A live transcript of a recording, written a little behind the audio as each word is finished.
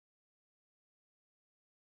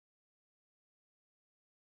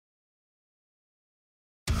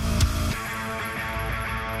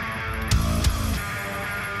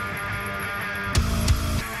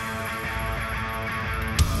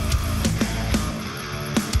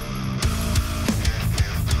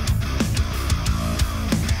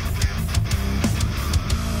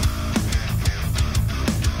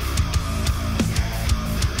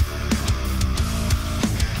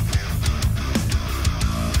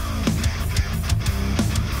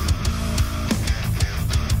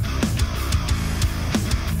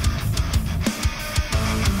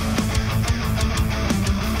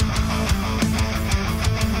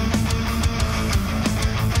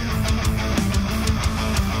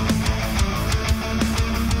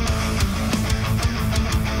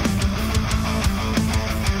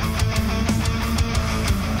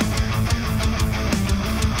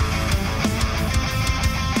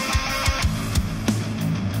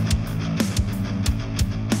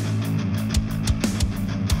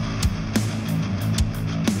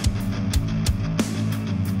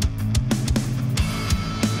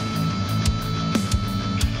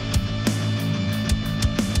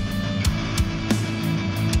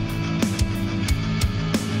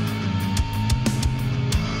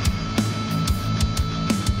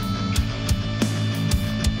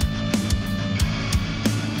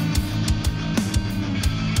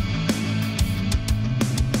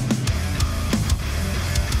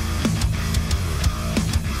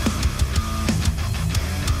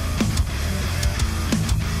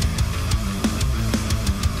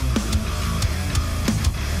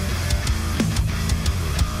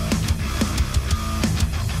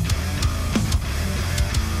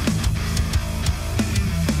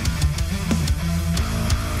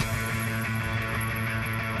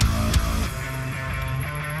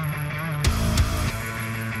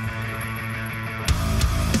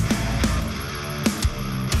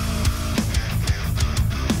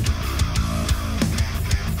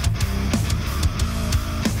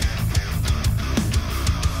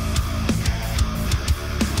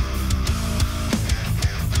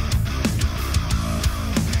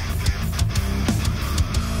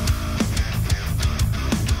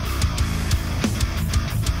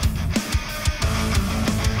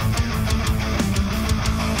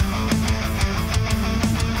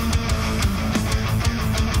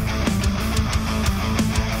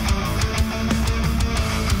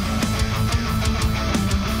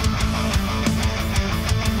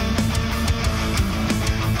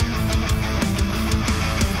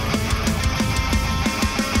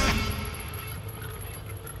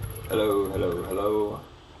Hello, hello, hello.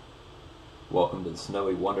 Welcome to the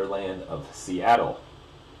snowy wonderland of Seattle.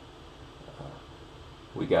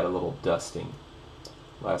 We got a little dusting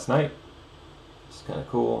last night. It's kind of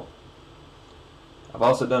cool. I've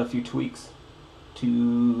also done a few tweaks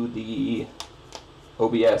to the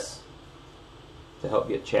OBS to help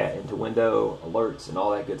get chat into window, alerts, and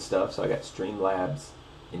all that good stuff. So I got Streamlabs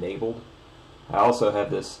enabled. I also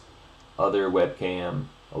have this other webcam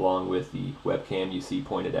along with the webcam you see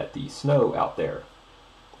pointed at the snow out there.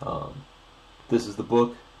 This is the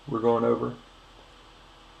book we're going over.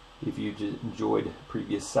 If you enjoyed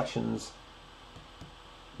previous sessions,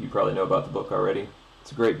 you probably know about the book already.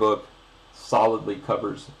 It's a great book, solidly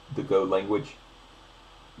covers the Go language.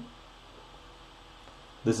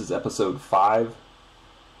 This is episode 5,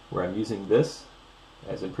 where I'm using this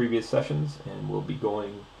as in previous sessions, and we'll be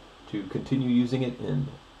going to continue using it in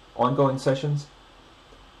ongoing sessions.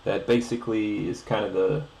 That basically is kind of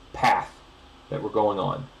the path that we're going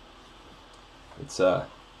on. It's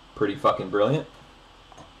pretty fucking brilliant.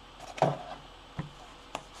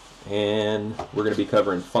 And we're going to be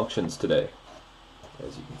covering functions today,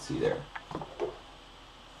 as you can see there.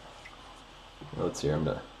 Now let's see here, I'm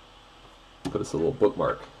going to put us a little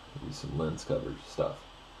bookmark, use some lens cover stuff.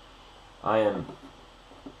 I am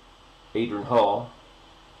Adrian Hall,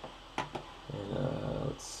 and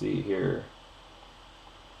let's see here.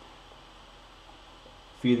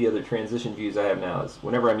 A few of the other transition views I have now is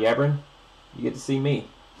whenever I'm yabbering, you get to see me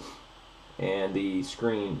and the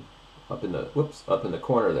screen up in the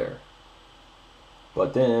corner there.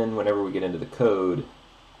 But then whenever we get into the code,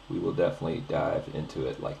 we will definitely dive into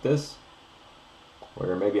it like this,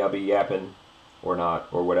 where maybe I'll be yapping or not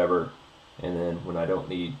or whatever, and then when I don't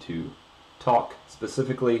need to talk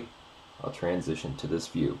specifically, I'll transition to this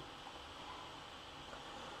view.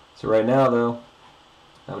 So right now though,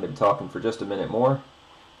 I'm going to be talking for just a minute more.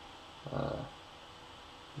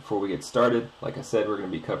 Before we get started, like I said, we're going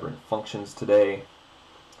to be covering functions today.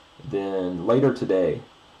 Then later today,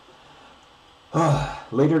 I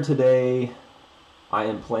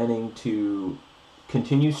am planning to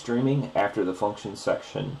continue streaming after the function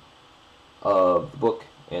section of the book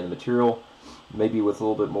and the material, maybe with a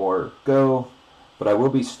little bit more Go, but I will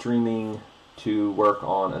be streaming to work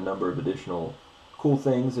on a number of additional cool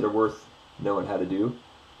things that are worth knowing how to do.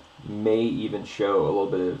 May even show a little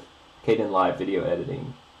bit of Kdenlive video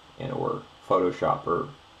editing and or Photoshop or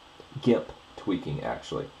GIMP tweaking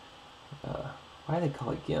actually. Why do they call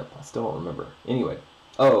it GIMP? I still don't remember. Anyway,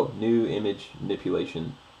 new image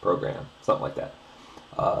manipulation program, something like that.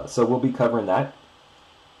 So we'll be covering that,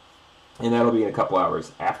 and that'll be in a couple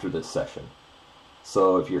hours after this session.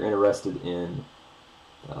 So if you're interested in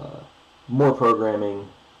more programming,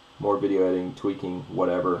 more video editing, tweaking,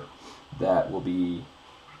 whatever, that will be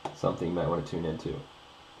something you might want to tune into.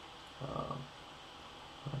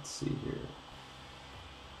 Let's see here.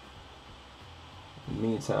 In the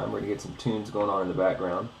meantime, we're going to get some tunes going on in the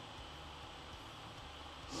background.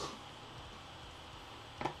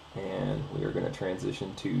 And we are going to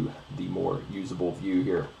transition to the more usable view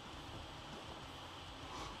here.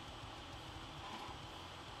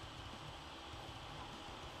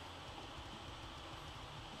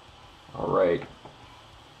 Alright.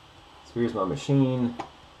 So here's my machine.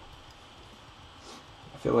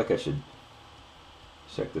 I feel like I should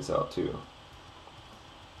check this out too.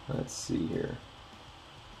 Let's see here.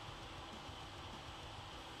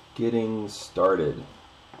 Getting started.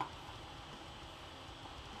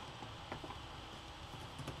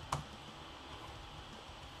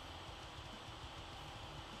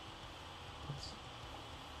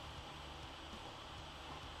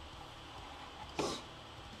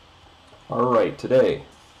 Alright, today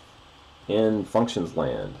in functions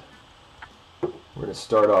land, we're going to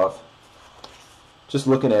start off just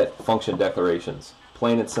looking at function declarations.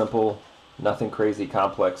 Plain and simple, nothing crazy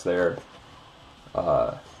complex there.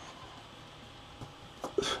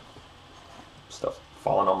 Stuff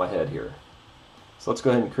falling on my head here. So let's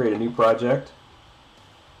go ahead and create a new project,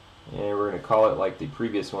 and we're going to call it like the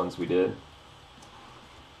previous ones we did.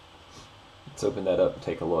 Let's open that up and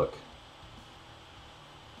take a look.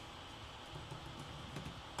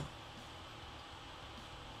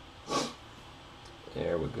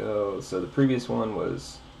 There we go. So the previous one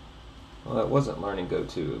was, well, that wasn't Learning Go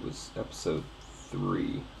 2, it was episode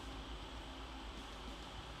 3.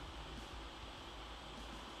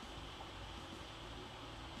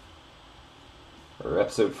 Or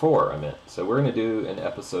episode 4, I meant. So we're going to do an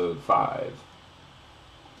episode 5.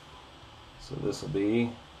 So this will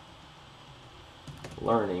be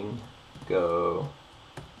Learning Go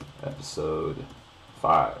episode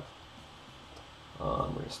 5. We're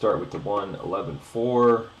going to start with the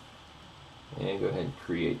 1.11.4 and go ahead and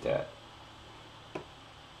create that.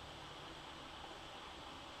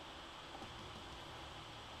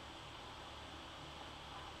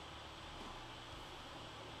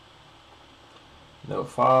 No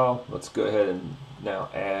file. Let's go ahead and now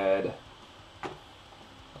add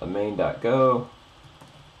a main.go.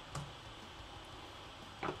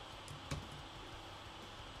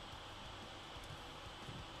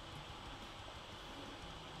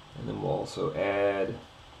 And then we'll also add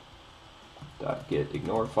 .get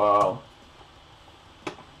ignore file.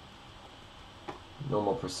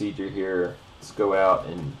 Normal procedure here. Let's go out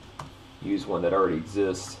and use one that already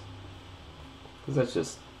exists, because that's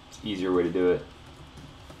just an easier way to do it.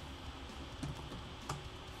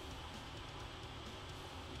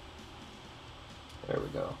 There we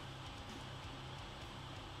go.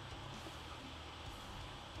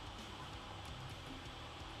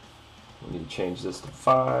 We need to change this to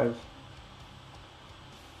 5.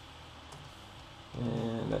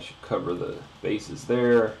 And that should cover the bases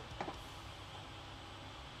there.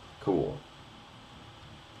 Cool.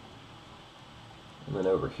 And then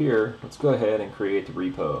over here, let's go ahead and create the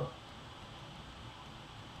repo.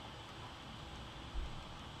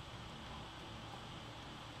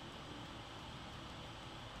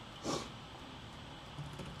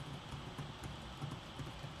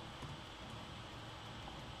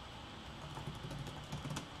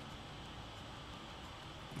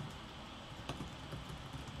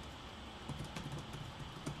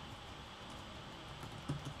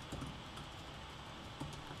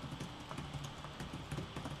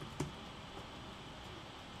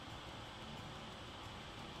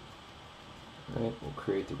 Alright, we'll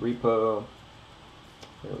create the repo.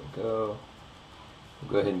 There we go.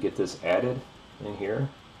 We'll go ahead and get this added in here.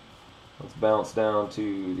 Let's bounce down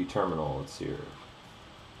to the terminal. Let's see here.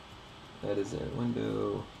 That is in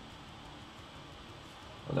window.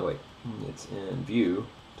 Oh no, wait. It's in view,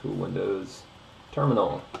 tool windows,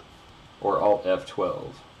 terminal, or Alt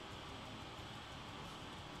F12.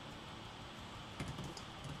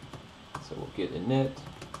 So we'll get init.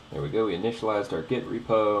 There we go. We initialized our Git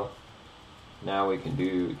repo. Now we can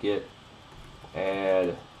do git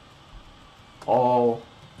add all,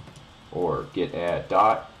 or git add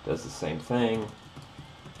dot, does the same thing.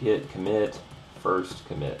 Git commit first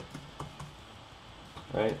commit.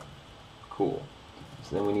 Right? Cool.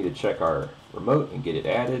 So then we need to check our remote and get it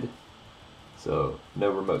added. So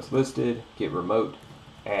no remotes listed. Git remote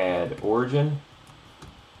add origin.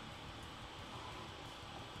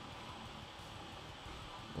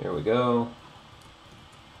 There we go.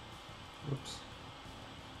 Oops.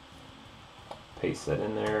 Paste that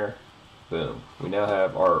in there. Boom. We now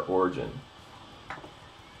have our origin.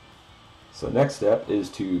 So next step is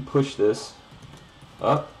to push this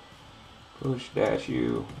up. Push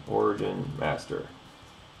 -u origin master.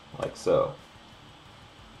 Like so.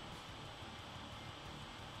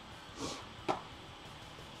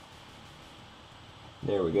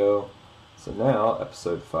 There we go. So now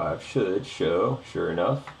episode 5 should show, sure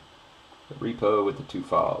enough, the repo with the 2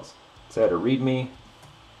 files. Let's add a readme.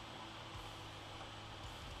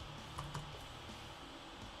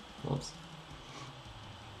 Oops.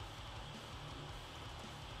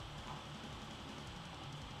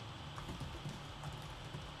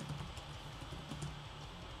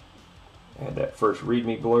 Add that first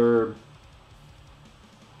readme blurb.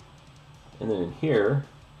 And then in here,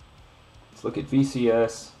 let's look at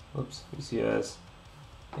VCS. Oops, VCS.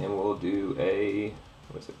 And we'll do a,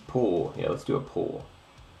 what is it, pull. Yeah, let's do a pull.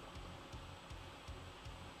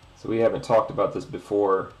 So we haven't talked about this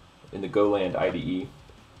before in the Goland IDE.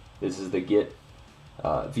 This is the Git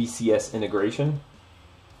VCS integration.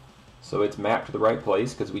 So it's mapped to the right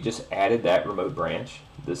place because we just added that remote branch.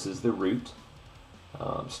 This is the root.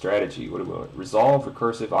 Strategy, what do we want? Resolve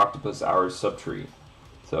recursive octopus hours subtree.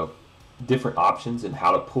 So different options in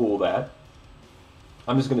how to pull that.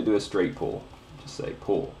 I'm just going to do a straight pull. Just say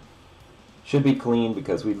pull. Should be clean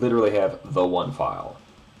because we literally have the one file.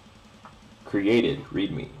 Created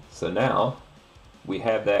readme. So now we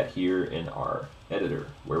have that here in our editor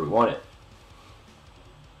where we want it.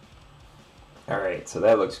 Alright, so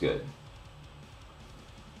that looks good.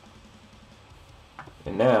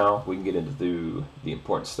 And now we can get into the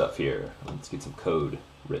important stuff here. Let's get some code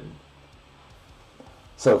written.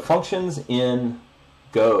 So functions in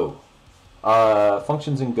Go.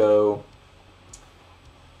 Functions in Go,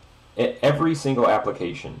 every single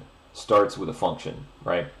application starts with a function,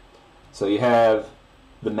 right? So you have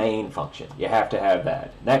the main function. You have to have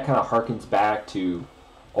that. And that kind of harkens back to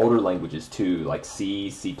older languages too, like C,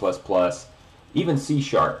 C++, even C#,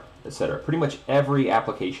 etc. Pretty much every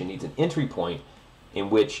application needs an entry point in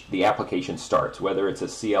which the application starts, whether it's a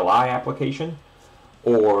CLI application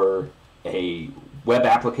or a web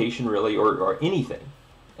application, really, or anything.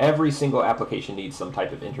 Every single application needs some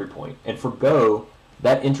type of entry point. And for Go,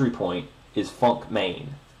 that entry point is func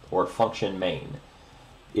main or function main.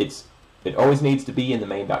 It always needs to be in the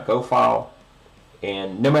main.go file,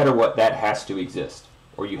 and no matter what, that has to exist,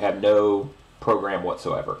 or you have no program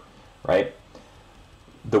whatsoever, right?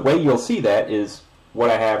 The way you'll see that is what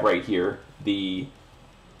I have right here, the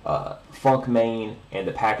func main and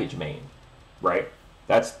the package main, right?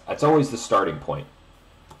 That's always the starting point.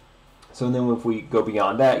 So then if we go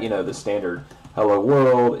beyond that, the standard hello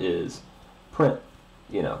world is print,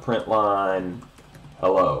 print line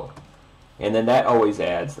hello. And then that always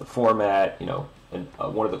adds the format, and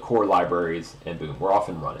one of the core libraries, and boom, we're off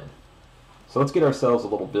and running. So let's get ourselves a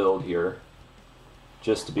little build here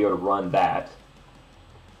just to be able to run that.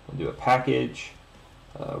 We'll do a package.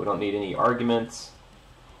 We don't need any arguments.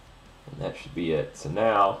 And that should be it. So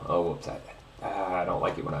now, oh, whoops, I don't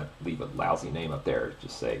like it when I leave a lousy name up there.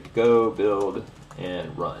 Just say go, build,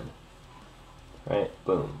 and run. Right,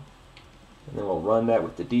 boom. And then we'll run that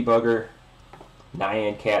with the debugger.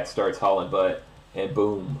 Nyan cat starts hauling butt, and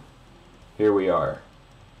boom, here we are.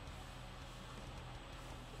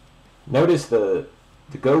 Notice the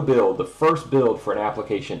Go build, the first build for an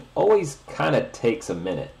application, always kind of takes a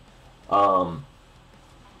minute. But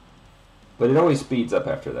it always speeds up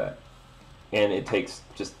after that. And it takes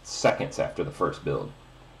just seconds after the first build.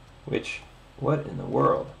 Which, what in the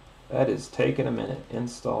world? That is taking a minute.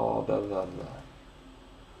 Install, blah, blah, blah.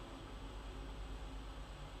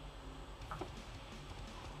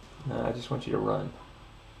 No, I just want you to run.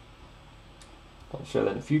 I'll show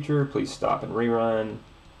that in the future. Please stop and rerun.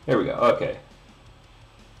 There we go. Okay.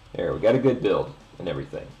 There, we got a good build and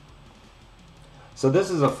everything. So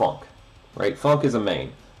this is a func, right? Func is a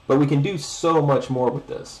main. But we can do so much more with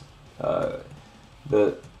this.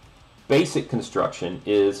 The basic construction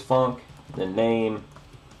is func, then name,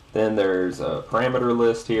 then there's a parameter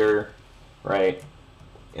list here, right?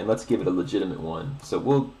 And let's give it a legitimate one. So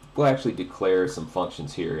we'll actually declare some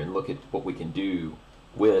functions here and look at what we can do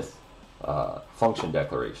with function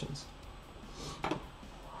declarations.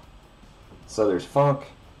 So there's func,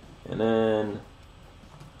 and then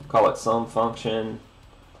call it some function.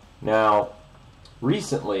 Now,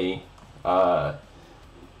 recently, there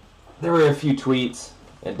were a few tweets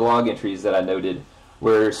and blog entries that I noted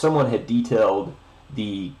where someone had detailed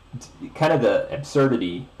the kind of the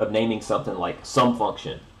absurdity of naming something like some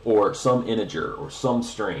function or some integer or some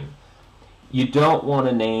string. You don't want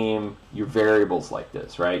to name your variables like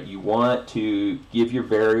this, right? You want to give your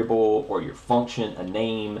variable or your function a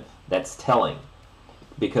name that's telling.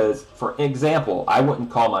 Because, for example, I wouldn't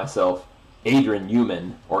call myself Adrian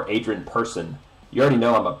Human or Adrian Person. You already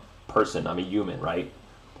know I'm a person, I'm a human, right?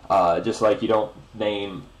 Just like you don't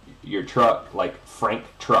name your truck like Frank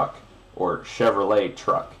Truck or Chevrolet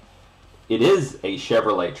Truck. It is a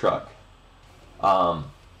Chevrolet truck,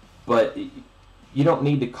 but you don't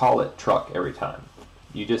need to call it truck every time.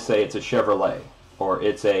 You just say it's a Chevrolet or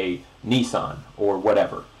it's a Nissan or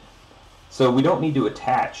whatever. So we don't need to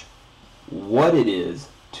attach what it is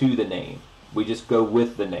to the name. We just go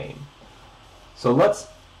with the name. So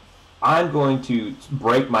I'm going to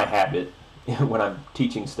break my habit when I'm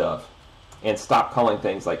teaching stuff and stop calling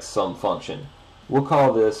things like some function. We'll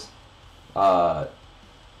call this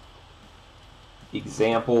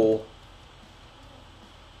example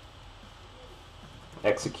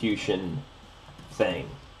execution thing.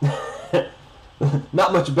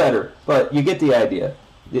 Not much better, but you get the idea.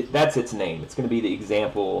 That's its name. It's going to be the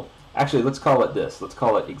example. Actually, let's call it this. Let's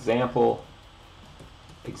call it example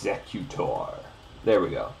executor. There we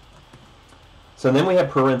go. So then we have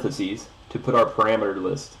parentheses to put our parameter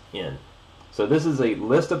list in. So this is a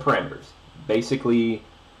list of parameters, basically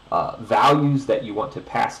values that you want to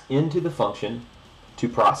pass into the function to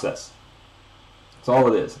process. That's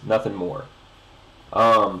all it is, nothing more.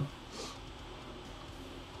 And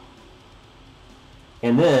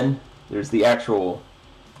then there's the actual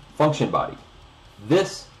function body.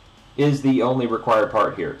 This is the only required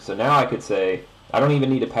part here. So now I could say, I don't even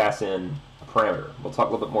need to pass in a parameter. We'll talk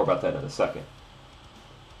a little bit more about that in a second.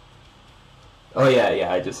 Oh yeah,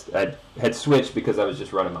 I had switched because I was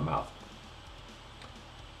just running my mouth.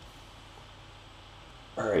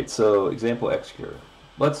 Alright, so example executor.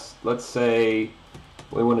 Let's say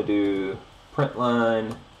we want to do print line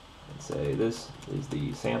and say this is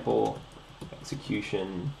the sample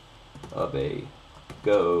execution of a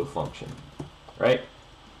Go function, right?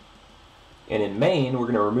 And in main, we're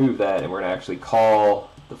going to remove that and we're going to actually call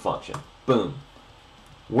the function. Boom.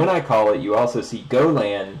 When I call it, you also see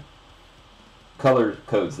Goland color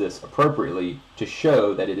codes this appropriately to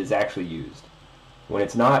show that it is actually used. When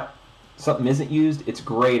it's not, something isn't used, it's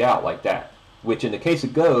grayed out like that, which in the case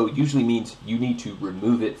of Go usually means you need to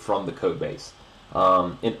remove it from the code base.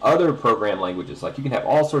 In other program languages, like you can have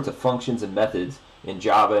all sorts of functions and methods in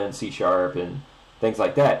Java and C# and things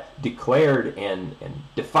like that, declared and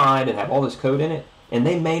defined and have all this code in it, and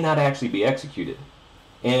they may not actually be executed.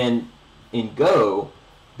 And in Go,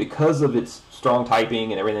 because of its strong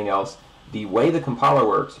typing and everything else, the way the compiler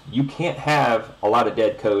works, you can't have a lot of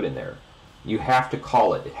dead code in there. You have to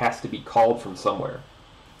call it. It has to be called from somewhere.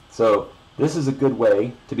 So this is a good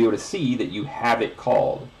way to be able to see that you have it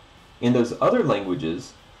called. In those other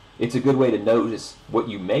languages, it's a good way to notice what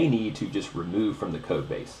you may need to just remove from the code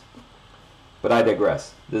base. But I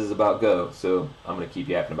digress. This is about Go, so I'm going to keep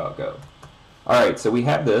yapping about Go. Alright, so we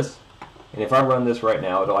have this, and if I run this right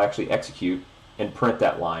now, it'll actually execute and print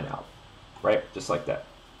that line out. Right? Just like that.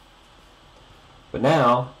 But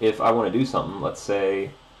now, if I want to do something, let's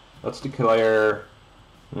say, let's declare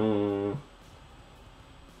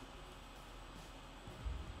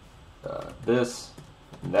this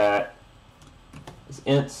and that is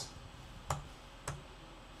ints,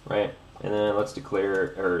 right? And then let's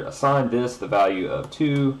declare or assign this the value of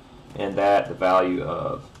 2 and that the value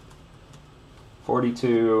of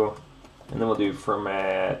 42, and then we'll do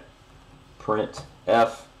format print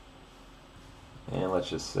f, and let's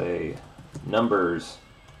just say numbers.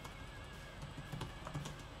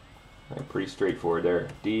 Right, pretty straightforward there.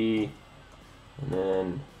 D and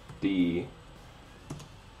then D.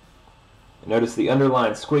 Notice the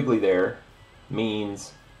underlined squiggly there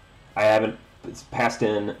means I haven't passed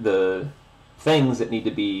in the things that need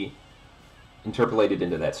to be interpolated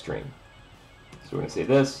into that string. So we're going to say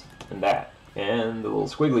this and that, and the little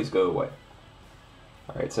squigglies go away.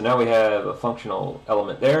 Alright, so now we have a functional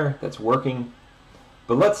element there that's working.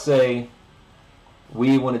 But let's say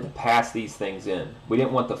we wanted to pass these things in. We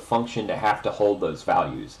didn't want the function to have to hold those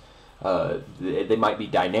values. They might be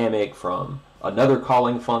dynamic from another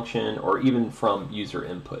calling function or even from user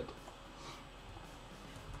input.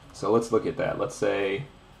 So let's look at that. Let's say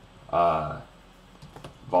var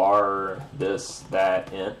this,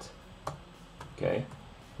 that, int. Okay,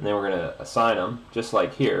 and then we're going to assign them just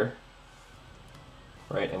like here,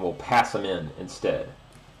 right? And we'll pass them in instead.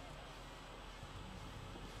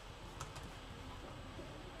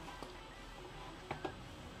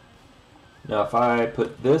 Now if I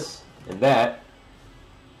put this and that,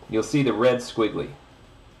 you'll see the red squiggly.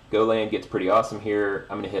 Goland gets pretty awesome here.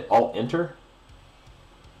 I'm going to hit Alt-Enter.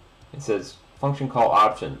 It says function call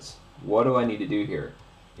options. What do I need to do here?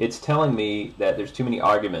 It's telling me that there's too many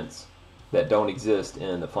arguments that don't exist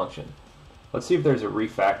in the function. Let's see if there's a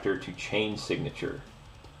refactor to change signature.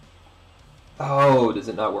 Oh, does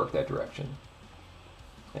it not work that direction?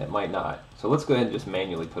 It might not. So let's go ahead and just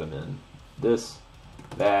manually put them in. This,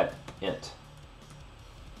 that, int.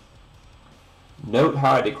 Note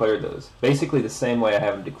how I declared those. Basically the same way I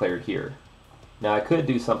have them declared here. Now I could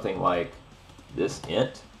do something like this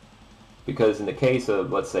int, because in the case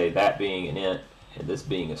of, let's say, that being an int and this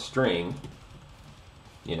being a string,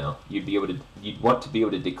 you know, you'd want to be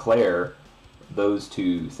able to declare those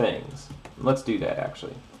two things. Let's do that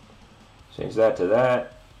actually. Change that to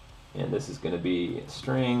that, and this is going to be a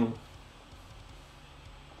string.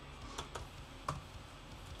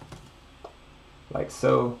 Like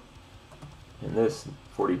so. And this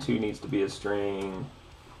 42 needs to be a string,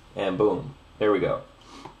 and boom, there we go.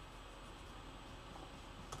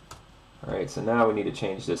 Alright, so now we need to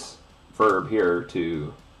change this verb here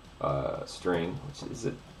to string, which is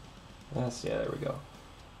it? Yes, yeah, there we go.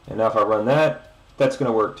 And now if I run that, that's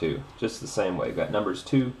going to work too, just the same way. We've got numbers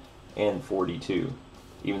 2 and 42.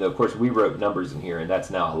 Even though, of course, we wrote numbers in here, and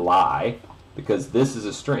that's now a lie, because this is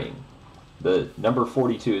a string. The number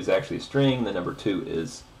 42 is actually a string, the number 2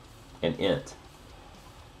 is an int.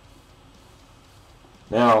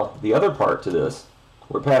 Now, the other part to this,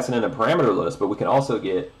 we're passing in a parameter list, but we can also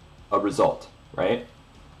get a result, right?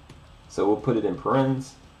 So we'll put it in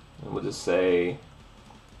parens, and we'll just say,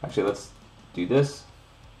 actually, let's do this.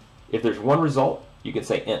 If there's one result, you can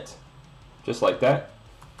say int, just like that.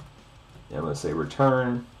 And I'm going to say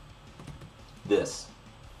return this.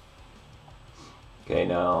 Okay,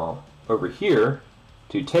 now over here,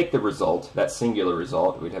 to take the result, that singular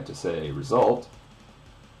result, we'd have to say result.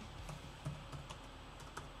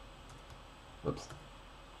 Oops.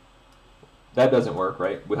 That doesn't work,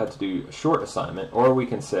 right? We have to do a short assignment, or we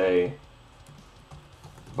can say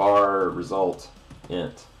var result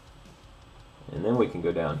int. And then we can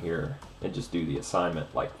go down here and just do the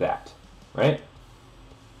assignment like that, right?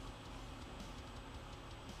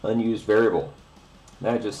 Unused variable.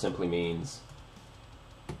 That just simply means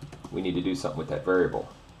we need to do something with that variable.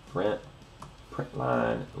 Print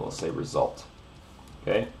line, and we'll say result.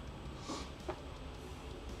 Okay.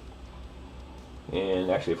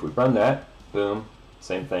 And actually, if we run that, boom,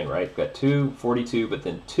 same thing, right? We've got 242, but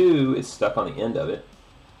then 2 is stuck on the end of it.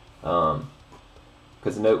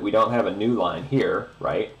 Because note, we don't have a new line here,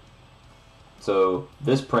 right? So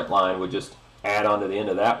this print line would just add on to the end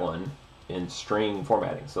of that one in string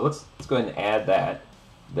formatting. So let's go ahead and add that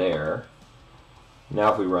there.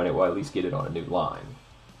 Now if we run it, we'll at least get it on a new line.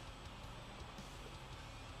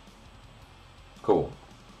 Cool.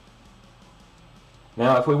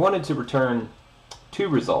 Now if we wanted to return 2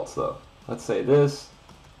 results though, let's say this,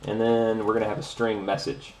 and then we're going to have a string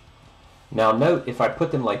message. Now note, if I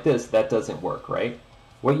put them like this, that doesn't work, right?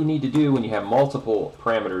 What you need to do when you have multiple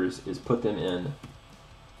parameters is put them in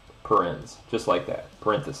parens, just like that,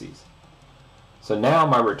 parentheses. So now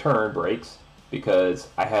my return breaks because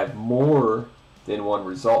I have more than one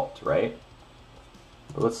result, right?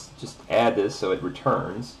 But let's just add this so it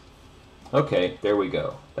returns. Okay, there we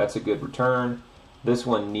go. That's a good return. This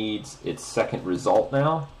one needs its second result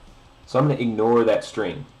now. So I'm going to ignore that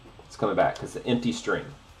string. It's coming back because it's an empty string.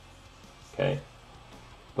 Okay.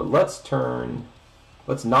 But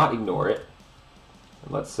let's not ignore it.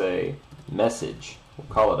 And let's say message. We'll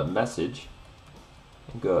call it a message.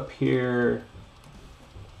 And go up here.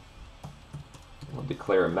 We'll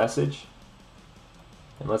declare a message.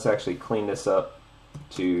 And let's actually clean this up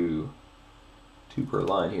to 2 per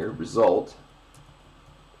line here. Result.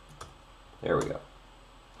 There we go.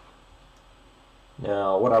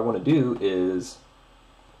 Now what I want to do is,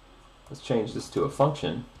 let's change this to a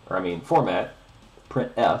function, or I mean format,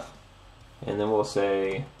 print f, and then we'll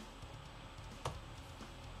say,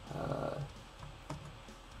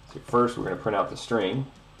 so first we're going to print out the string,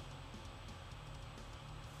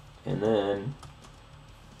 and then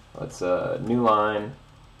let's new line,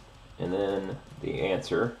 and then the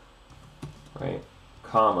answer, right,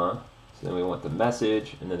 comma, so then we want the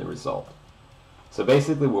message, and then the result. So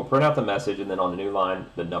basically we'll print out the message, and then on the new line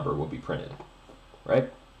the number will be printed,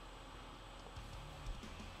 right?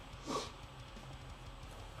 So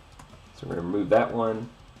we're going to remove that one.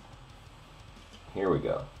 Here we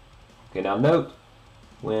go. Okay, now note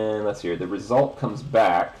when, let's see here, the result comes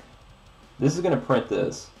back, this is going to print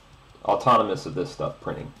this, autonomous of this stuff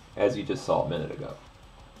printing, as you just saw a minute ago.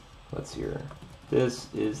 Let's see here. This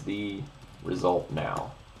is the result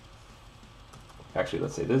now. Actually,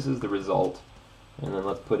 let's say this is the result, and then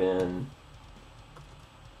let's put in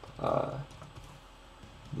the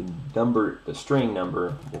number, the string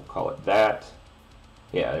number, we'll call it that.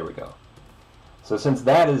 Yeah, there we go. So since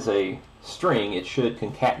that is a string, it should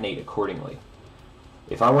concatenate accordingly.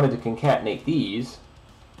 If I wanted to concatenate these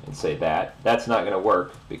and say that's not going to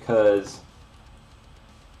work because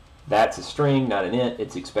that's a string, not an int.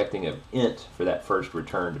 It's expecting an int for that first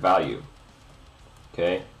returned value.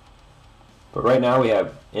 Okay? But right now we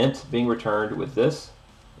have int being returned with this,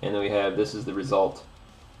 and then we have this is the result,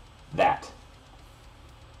 that.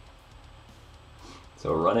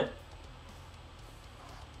 So we'll run it.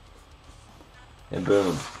 And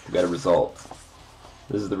boom, we got a result.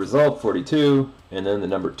 This is the result, 42, and then the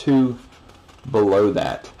number 2 below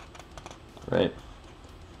that, right?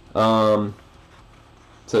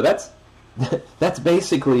 So that's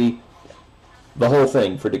basically the whole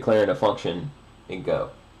thing for declaring a function in Go.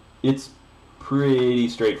 It's pretty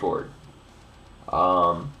straightforward,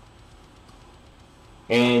 and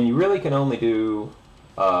you really can only do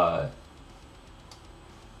the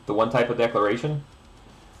one type of declaration.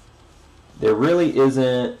 There really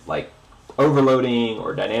isn't like overloading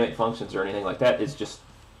or dynamic functions or anything like that. It's just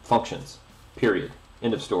functions, period.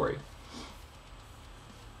 End of story.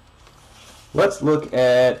 Let's look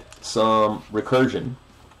at some recursion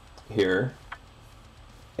here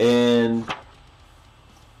and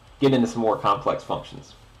get into some more complex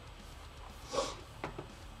functions.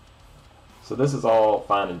 So this is all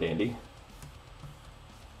fine and dandy.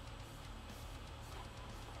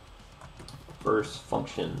 First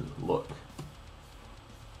function look.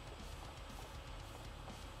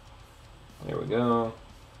 There we go.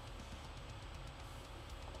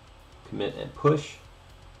 Commit and push.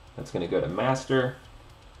 That's going to go to master.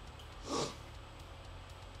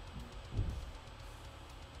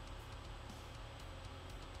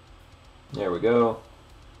 There we go.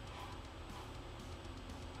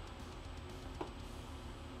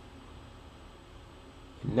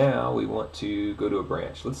 And now we want to go to a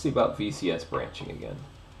branch. Let's see about VCS branching again.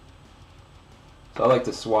 So I like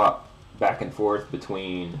to swap back and forth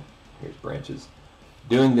between, here's branches,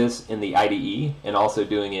 doing this in the IDE and also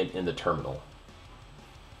doing it in the terminal.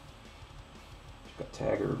 Got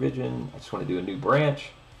tag or revision. I just want to do a new branch.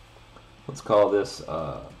 Let's call this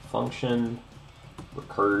function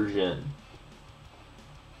recursion.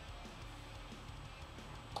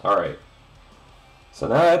 Alright, so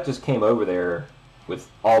now that just came over there with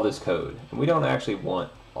all this code, and we don't actually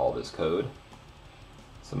want all this code.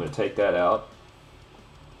 So I'm going to take that out,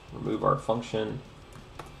 remove our function,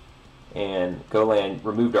 and Goland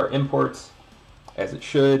removed our imports as it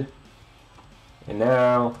should. And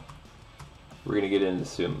now we're going to get into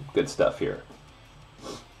some good stuff here.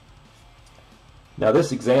 Now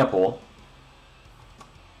this example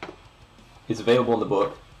is available in the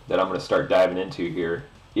book that I'm going to start diving into here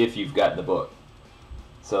if you've gotten the book.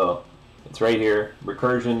 So it's right here,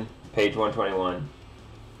 recursion, page 121.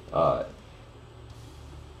 Oh,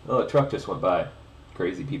 a truck just went by.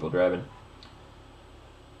 Crazy people driving.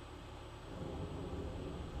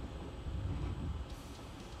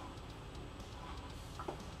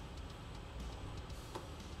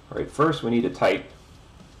 Alright, first we need to type.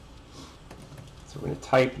 So we're going to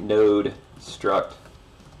type node struct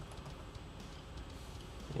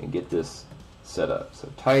and get this set up. So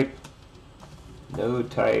type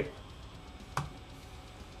node type.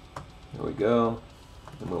 There we go.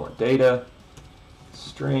 And we want data,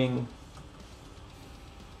 string,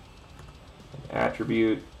 an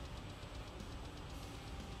attribute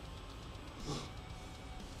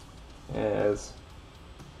as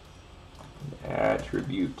an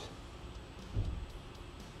attribute.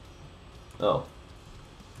 Oh,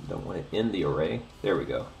 don't want it in the array. There we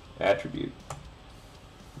go. Attribute.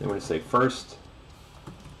 Then we're going to say first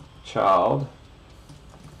child,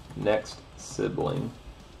 next sibling,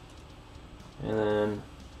 and then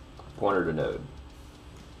pointer to node.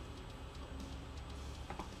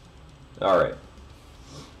 Alright.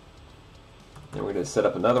 Then we're going to set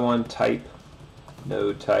up another one, type,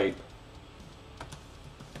 node type,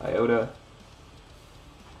 iota.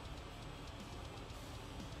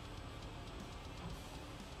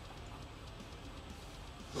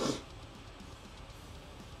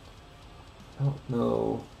 I don't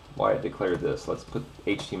know why I declared this. Let's put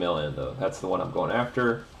HTML in though. That's the one I'm going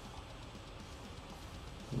after.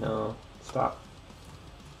 No, stop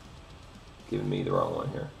giving me the wrong one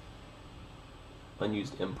here.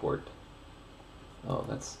 Unused import. Oh,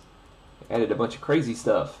 that's added a bunch of crazy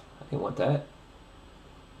stuff. I didn't want that.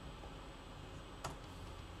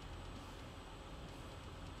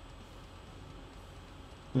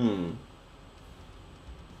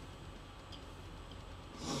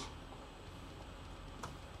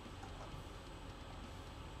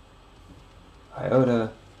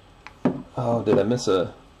 Iota. Oh, did I miss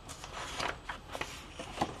a?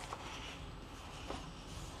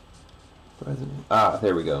 Ah,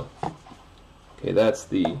 there we go. Okay, that's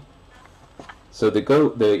the. So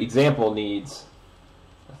the example needs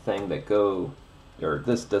a thing that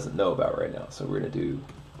this doesn't know about right now. So we're gonna do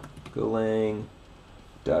golang.org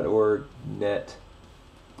net/net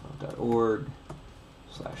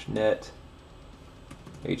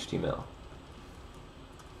HTML.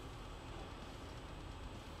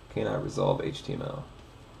 Cannot resolve HTML.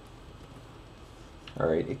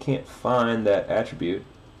 Alright, it can't find that attribute.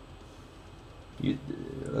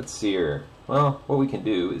 Let's see here. Well, what we can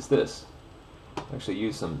do is this. Actually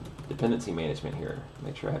use some dependency management here.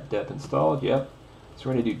 Make sure I have dep installed. Yep. So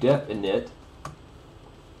we're going to do dep init.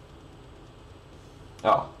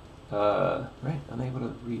 Oh. Right. Unable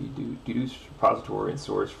to deduce repository and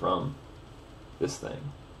source from this thing.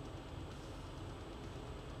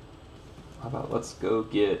 How about let's go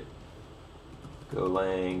get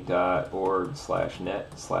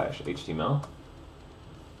golang.org/net/HTML.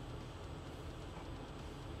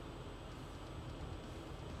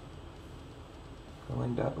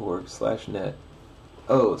 Golang.org/net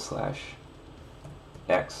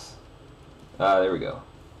 /x. There we go.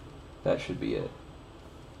 That should be it.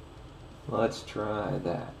 Let's try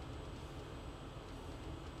that.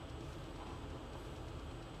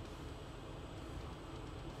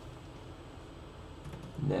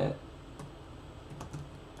 Net.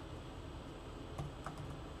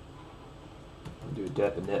 I'll do a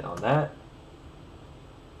dep init on that.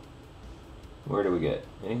 Where do we get?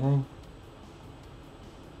 Anything?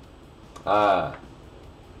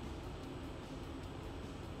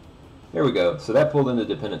 There we go. So that pulled in the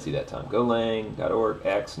dependency that time. Golang.org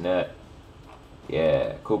x net.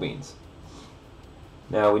 Yeah, cool beans.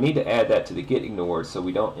 Now we need to add that to the get ignored so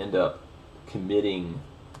we don't end up committing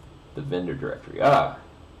the vendor directory.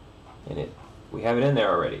 And we have it in there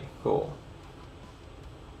already. Cool.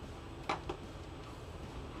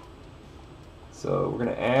 So we're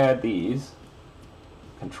going to add these.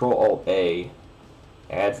 Control-Alt-A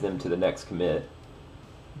adds them to the next commit.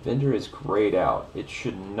 Vendor is grayed out. It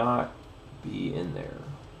should not be in there.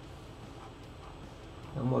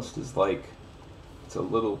 almost is like it's a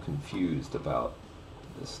little confused about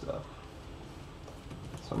this stuff.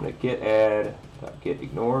 So I'm going to git add, git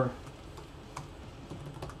ignore,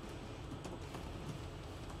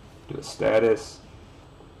 do a status,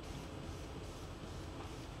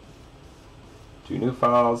 2 new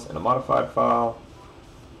files and a modified file.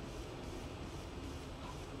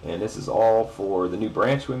 And this is all for the new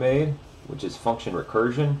branch we made, which is function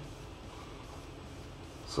recursion.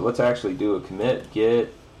 So let's actually do a commit,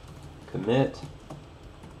 git commit,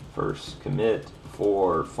 first commit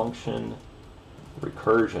for function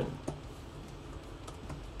recursion.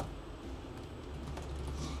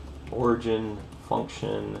 Origin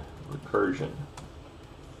function recursion.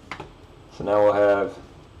 So now we'll have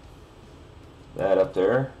that up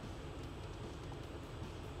there.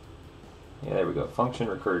 Yeah, there we go. Function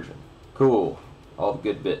recursion. Cool. All the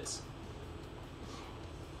good bits.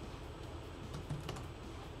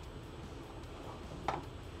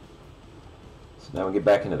 So now we get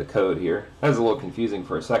back into the code here. That was a little confusing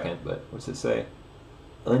for a second, but what's it say?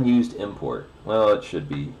 Unused import. Well, it should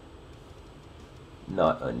be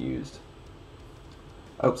not unused.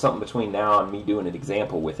 I hope something between now and me doing an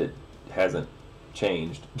example with it hasn't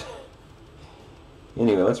changed.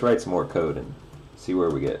 Anyway, let's write some more code and see where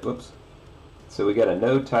we get. Whoops. So we got a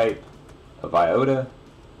node type of iota, and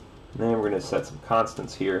then we're going to set some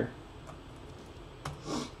constants here.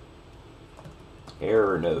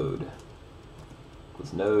 Error node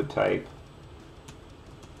equals node type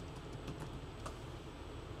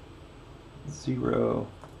 0.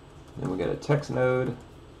 Then we got a text node,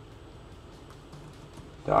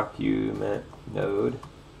 document node,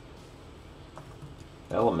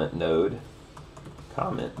 element node,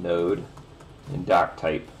 comment node, and doc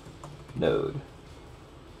type node.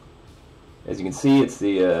 As you can see, it's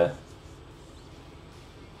the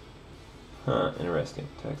interesting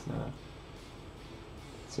text node.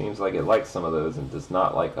 Seems like it likes some of those and does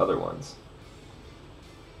not like other ones.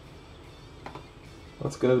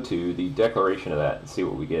 Let's go to the declaration of that and see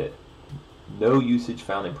what we get. No usage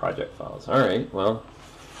found in project files. Alright, well,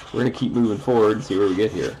 we're going to keep moving forward and see where we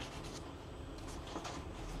get here.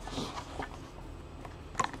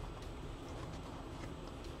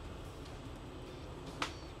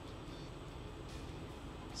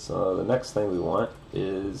 So the next thing we want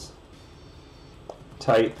is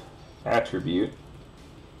type attribute.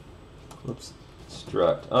 Oops,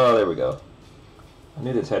 struct. Oh, there we go. I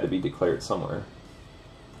knew this had to be declared somewhere.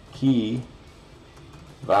 Key,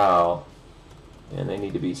 val, and they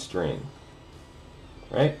need to be string.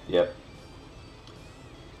 Right? Yep.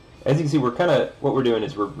 As you can see, we're what we're doing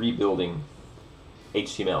is we're rebuilding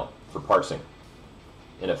HTML for parsing,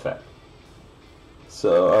 in effect.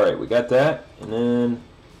 So, alright, we got that, and then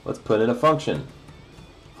let's put in a function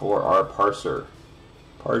for our parser.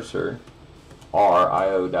 Parser,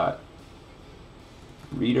 io.reader,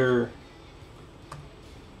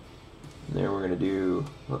 and then we're going to do,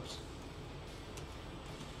 whoops,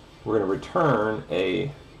 we're going to return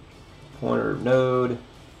a pointer of node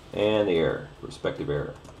and the error, respective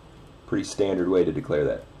error. Pretty standard way to declare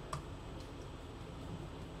that.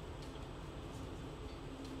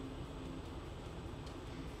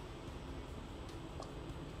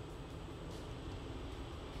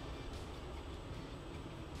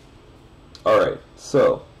 Alright,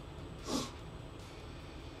 so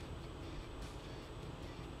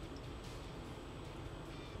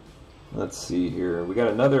let's see here. We got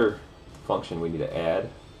another function we need to add.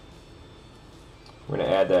 We're going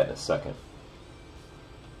to add that in a second.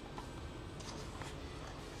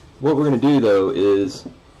 What we're going to do, though, is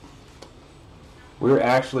we're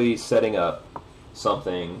actually setting up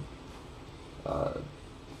something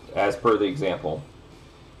as per the example.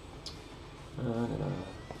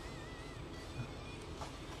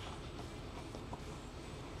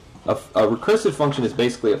 A recursive function is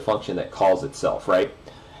basically a function that calls itself, right?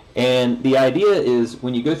 And the idea is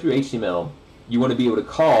when you go through HTML, you want to be able to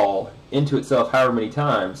call into itself however many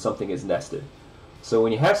times something is nested. So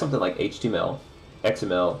when you have something like HTML,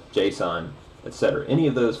 XML, JSON, etc., any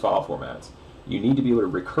of those file formats, you need to be able to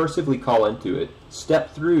recursively call into it,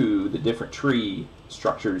 step through the different tree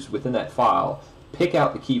structures within that file, pick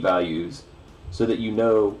out the key values so that you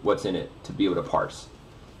know what's in it to be able to parse.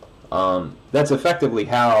 That's effectively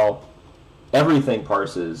how everything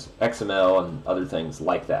parses, XML and other things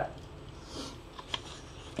like that.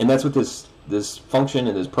 And that's what this function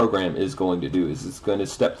and this program is going to do, is it's going to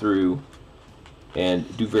step through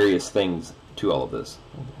and do various things to all of this.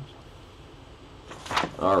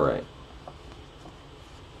 Alright.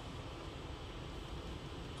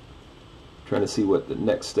 Trying to see what the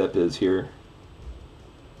next step is here.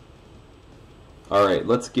 Alright,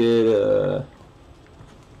 let's get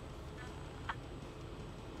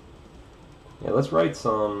Okay, let's write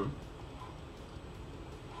some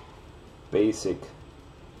basic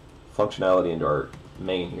functionality into our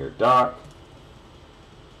main here. Doc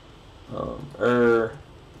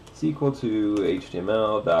is equal to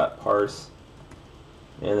HTML dot parse,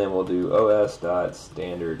 and then we'll do os dot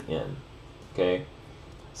standard in. Okay,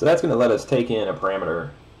 so that's going to let us take in a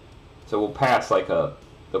parameter. So we'll pass like the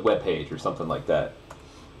web page or something like that.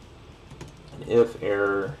 And if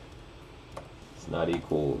error is not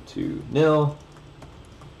equal to nil,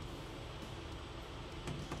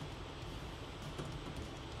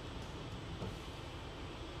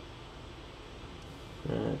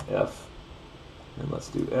 F, and let's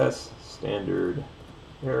do S, standard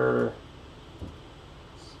error.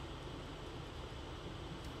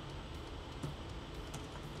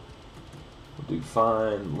 We'll do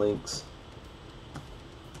find links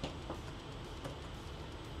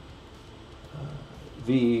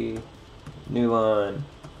V, new line,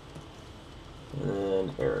 and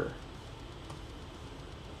then error.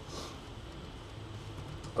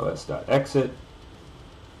 os.exit,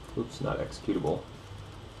 oops, not executable.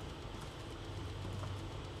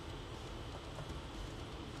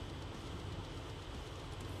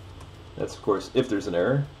 That's, of course, if there's an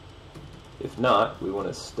error. If not, we want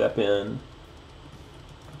to step in,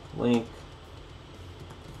 link,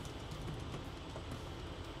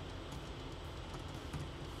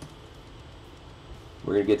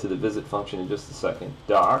 we're going to get to the visit function in just a second,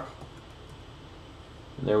 doc,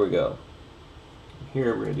 and there we go.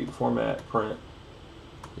 Here we're going to do format print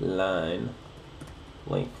line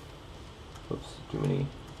link. Oops, too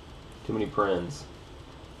many parens.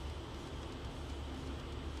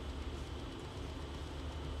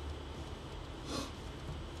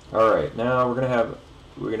 Alright, now we're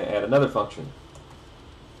gonna add another function.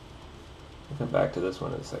 We'll come back to this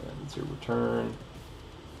one in a second. Let's do return.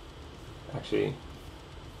 Actually,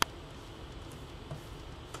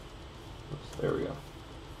 oops, there we go.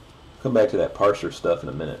 Come back to that parser stuff in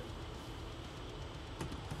a minute.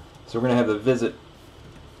 So we're gonna have the visit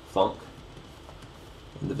func,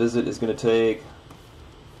 and the visit is gonna take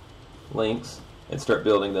links and start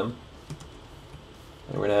building them.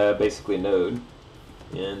 And we're gonna have basically a node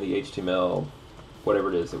in the HTML, whatever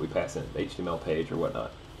it is that we pass in, the HTML page or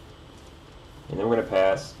whatnot. And then we're going to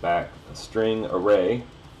pass back a string array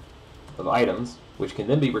of items, which can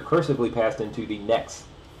then be recursively passed into the next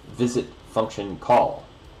visit function call,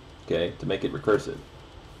 okay, to make it recursive.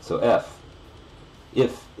 So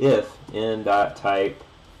if n.type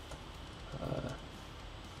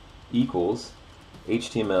equals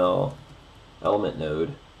HTML element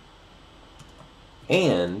node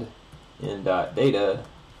and n.data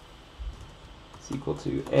is equal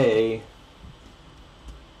to A,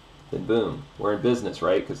 then boom, we're in business,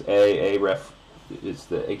 right? Because A ref is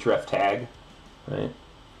the href tag, right?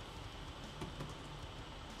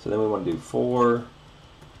 So then we want to do for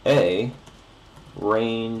A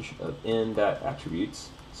range of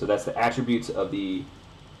n.attributes. So that's the attributes of the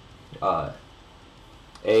A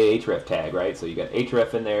href tag, right? So you got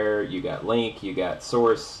href in there, you got link, you got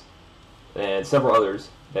source, and several others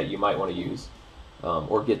that you might want to use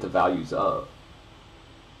or get the values of.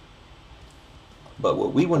 But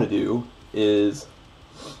what we want to do is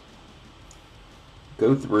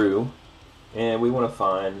go through and we want to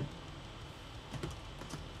find,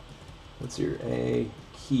 what's your A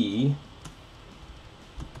key,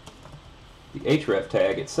 the href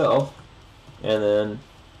tag itself, and then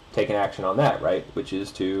take an action on that, right? Which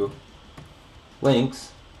is to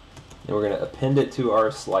links, and we're going to append it to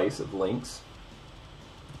our slice of links.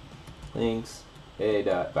 Links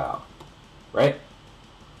a.bow, right?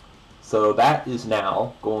 So that is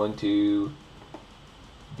now going to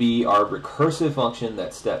be our recursive function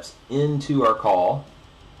that steps into our call,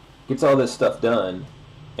 gets all this stuff done,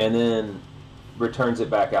 and then returns it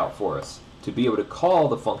back out for us to be able to call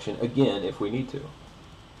the function again if we need to.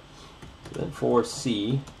 So then for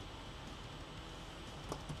C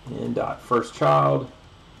in dot first child,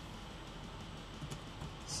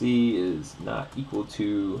 C is not equal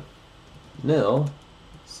to nil,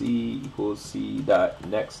 C equals C dot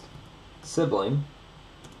next sibling,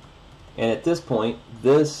 and at this point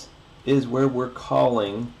this is where we're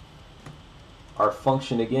calling our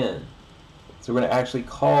function again. So we're going to actually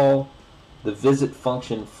call the visit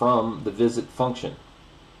function from the visit function.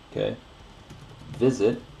 Okay,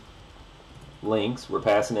 visit links, we're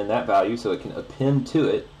passing in that value so it can append to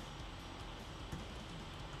it.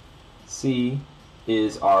 C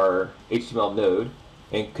is our HTML node,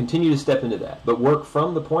 and continue to step into that, but work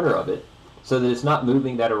from the pointer of it so that it's not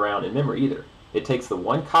moving that around in memory either. It takes the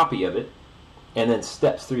one copy of it and then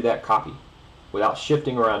steps through that copy without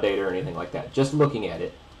shifting around data or anything like that, just looking at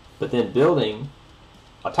it but then building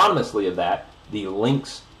autonomously of that the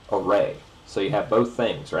links array. So you have both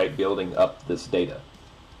things, right, building up this data.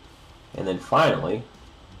 And then finally,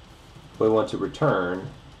 we want to return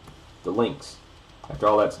the links after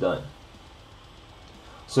all that's done.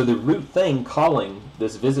 So the root thing calling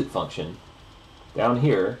this visit function down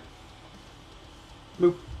here,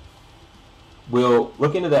 bloop, will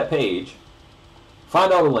look into that page,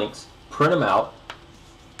 find all the links, print them out,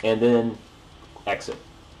 and then exit.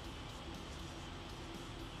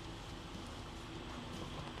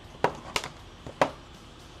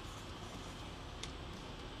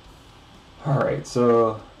 Alright,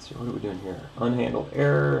 so let's see, what are we doing here? Unhandled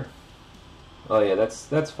error. Oh yeah,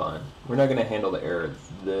 that's fine. We're not going to handle the error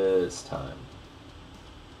this time.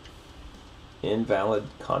 Invalid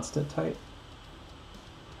constant type.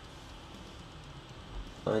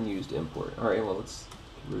 Unused import. Alright, well let's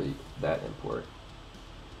get rid of that import.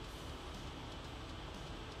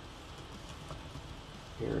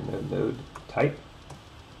 Error node type.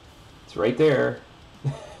 It's right there.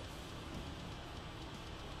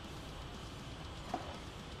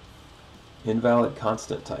 Invalid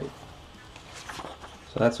constant type.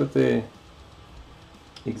 So that's what the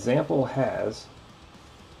example has.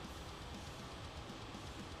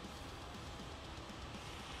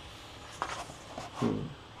 So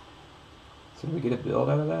do we get a build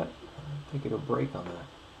out of that? I think it'll break on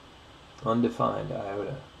that. Undefined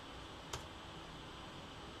iota.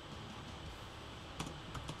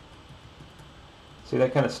 See,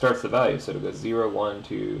 that kind of starts the value, so it'll go 0, 1,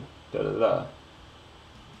 2, da da da.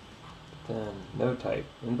 Then node type,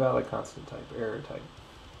 invalid constant type, error type,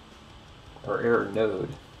 or error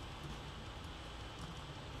node.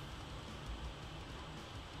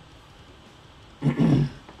 Do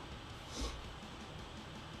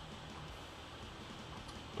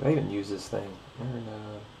I even use this thing? Error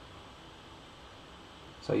node.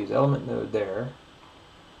 So I use element node there.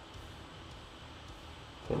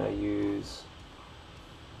 Then I use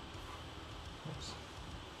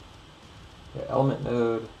element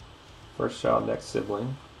node. First child, next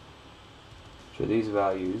sibling. Which are these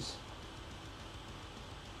values?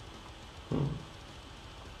 So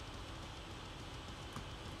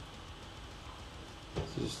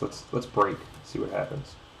just let's break, see what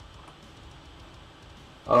happens.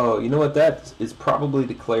 Oh, you know what? That is probably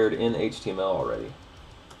declared in HTML already.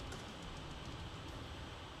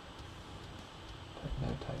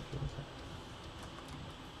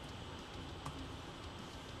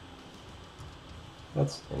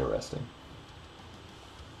 That's interesting.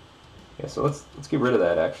 Yeah, so let's get rid of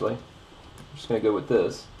that actually. I'm just gonna go with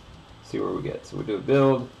this, see where we get. So we do a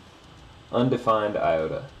build, undefined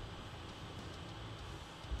iota.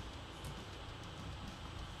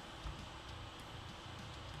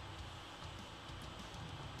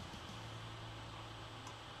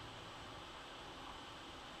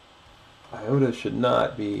 Iota should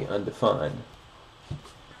not be undefined.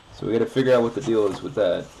 So we gotta figure out what the deal is with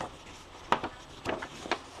that.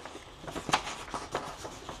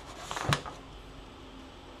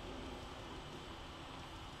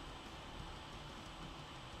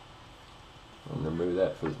 I'm gonna remove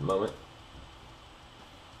that for the moment.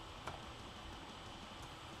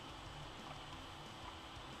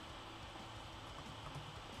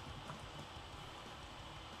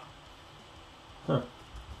 Huh.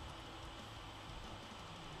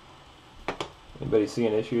 Anybody see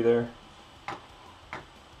an issue there?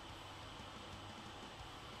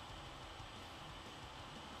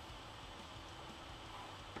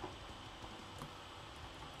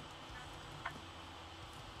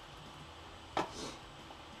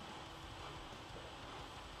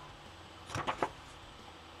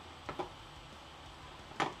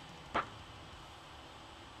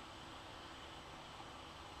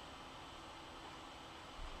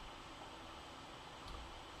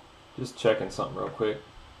 Just checking something real quick.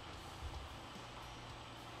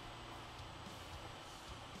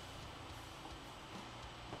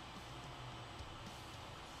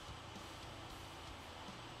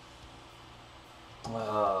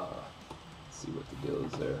 Let's see what the deal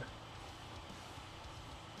is there.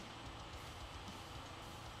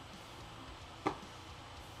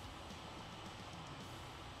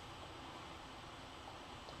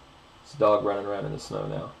 This dog running around in the snow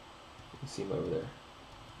now. You can see him over there.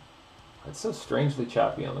 It's so strangely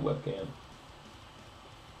choppy on the webcam.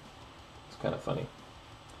 It's kind of funny.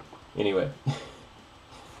 Anyway,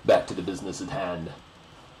 back to the business at hand.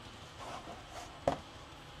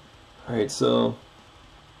 Alright, so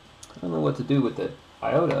I don't know what to do with that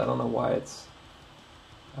iota. I don't know why it's...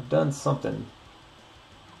 I've done something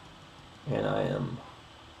and I am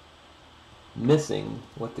missing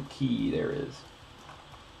what the key there is.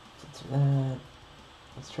 Let's do that.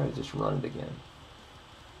 Let's try to just run it again.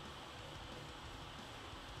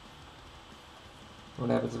 What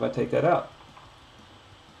happens if I take that out?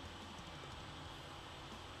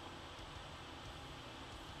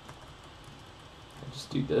 I'll just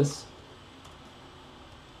do this.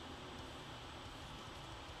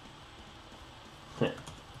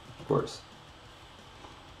 Of course.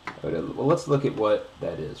 Well, let's look at what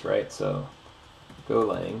that is, right? So,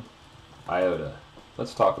 Golang IOTA.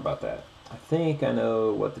 Let's talk about that. I think I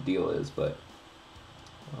know what the deal is, but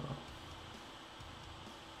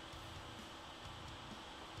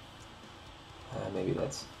maybe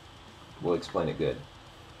we'll explain it good.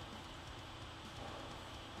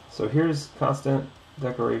 So here's constant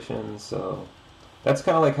declaration. So that's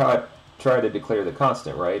kind of like how I try to declare the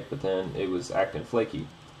constant, right? But then it was acting flaky.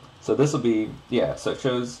 So this will be, yeah, so it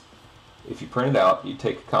shows if you print it out, you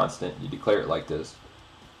take a constant, you declare it like this,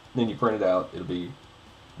 then you print it out, it'll be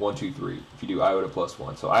 1, 2, 3. If you do iota plus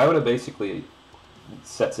 1. So iota basically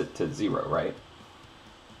sets it to 0, right?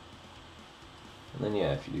 And then,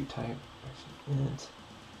 yeah, if you do type, int,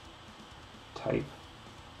 type,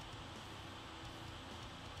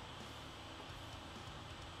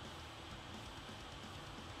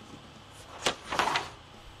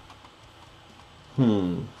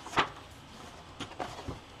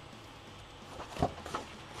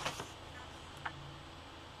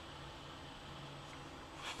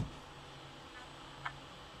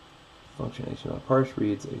 Function HTML parse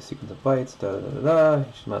reads a sequence of bytes, da da da da.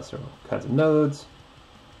 HTML has several kinds of nodes.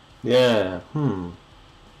 Yeah,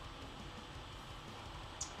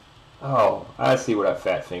 Oh, I see what I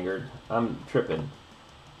fat fingered. I'm tripping.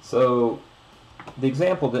 So the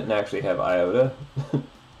example didn't actually have iota.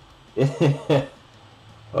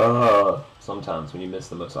 Sometimes when you miss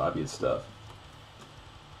the most obvious stuff.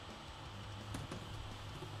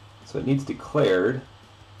 So it needs declared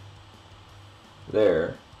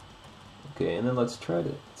there. Okay, and then let's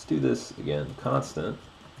do this again. Constant.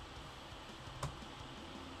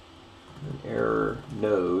 And error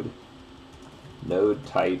node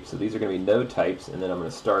type. So these are going to be node types, and then I'm going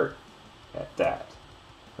to start at that,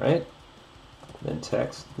 right? Then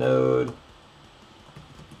text node,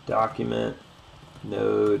 document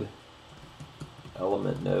node,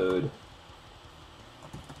 element node,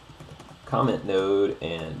 comment node,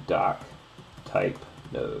 and doc type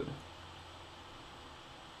node.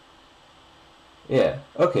 Yeah,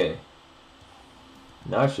 okay.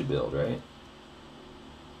 Now I should build, right?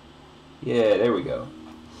 Yeah, there we go.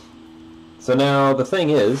 So now the thing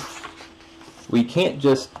is, we can't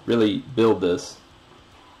just really build this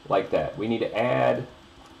like that. We need to add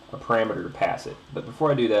a parameter to pass it. But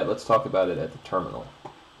before I do that, let's talk about it at the terminal.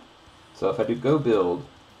 So if I do go build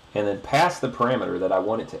and then pass the parameter that I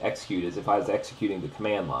want it to execute as if I was executing the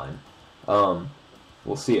command line,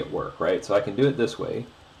 we'll see it work, right? So I can do it this way.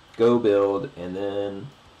 Go build, and then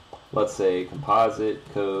let's say composite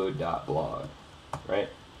code.blog, right?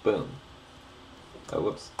 Boom. Oh,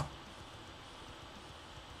 whoops.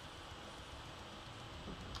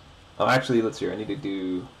 Oh, actually, let's see here.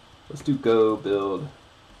 Let's do go build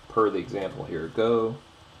per the example here. Go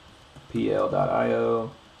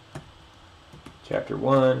pl.io chapter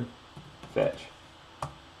 1 fetch.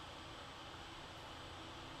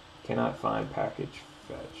 Cannot find package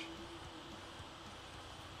fetch.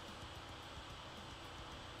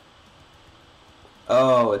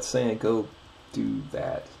 Oh, it's saying go do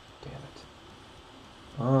that. Damn it.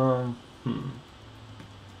 I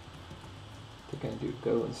think I can do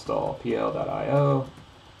go install pl.io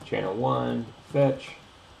channel 1 fetch.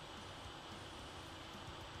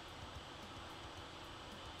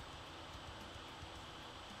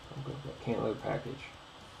 Can't load package.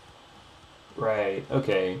 Right,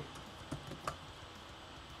 okay.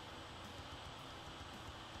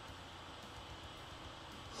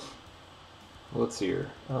 Let's see here.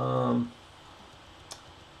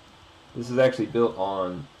 This is actually built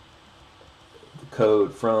on the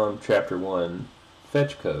code from chapter 1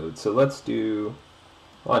 fetch code. So let's do,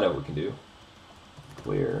 well, I know what we can do.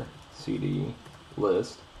 Clear cd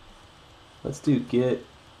list. Let's do git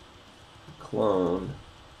clone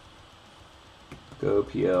go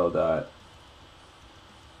pl dot,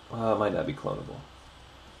 it might not be clonable.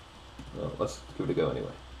 Well, let's give it a go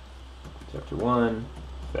anyway. Chapter 1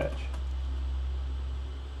 fetch.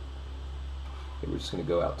 Okay, we're just going to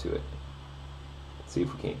go out to it. Let's see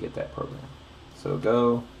if we can't get that program. So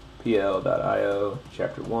go pl.io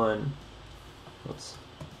chapter 1. Oops.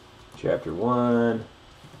 Chapter 1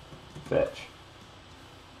 fetch.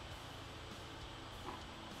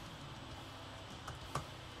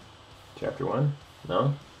 Chapter 1?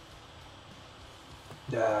 No?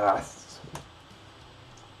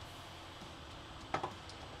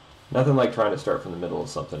 Nothing like trying to start from the middle of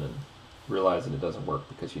something and realizing it doesn't work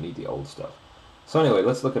because you need the old stuff. So anyway,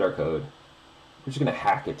 let's look at our code. We're just going to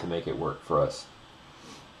hack it to make it work for us.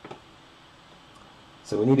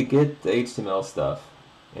 So we need to get the HTML stuff.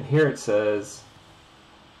 And here it says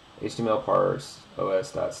HTML parse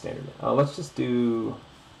os.standard. Let's just do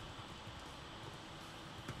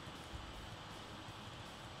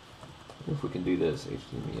if we can do this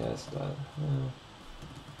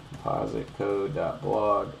composite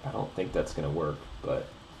code.blog. I don't think that's going to work, but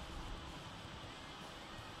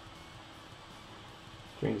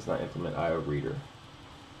string does not implement IO reader.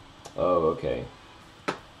 Oh, okay.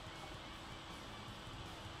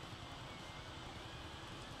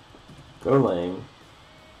 Golang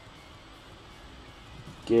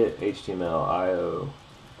get HTML IO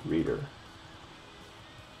reader.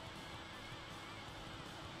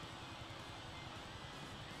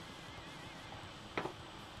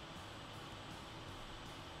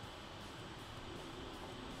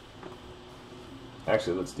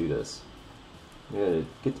 Actually, let's do this. I'm going to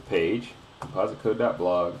get the page,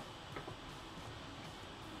 compositecode.blog,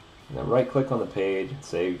 and then right click on the page and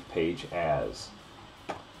save page as.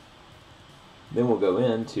 Then we'll go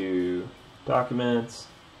into documents.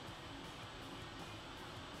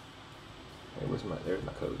 Hey, there's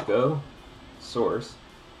my code. Go, source,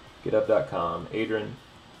 getup.com, Adrian,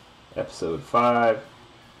 episode 5.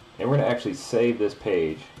 And we're going to actually save this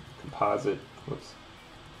page, composite, whoops.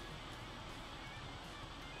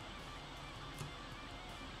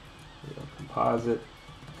 Composite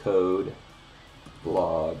code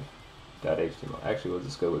blog.html. Actually, we'll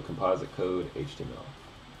just go with composite code HTML.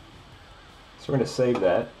 So we're going to save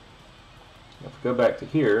that. Now if we go back to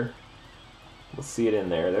here, we'll see it in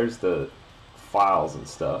there. There's the files and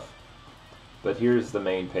stuff. But here's the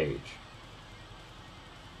main page.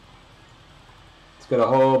 It's got a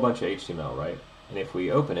whole bunch of HTML, right? And if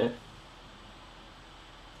we open it,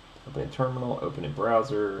 open in terminal, open in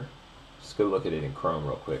browser, just go look at it in Chrome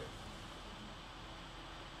real quick.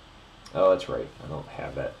 Oh, that's right. I don't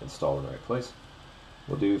have that installed in the right place.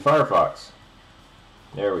 We'll do Firefox.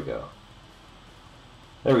 There we go.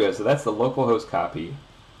 There we go. So that's the localhost copy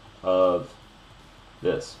of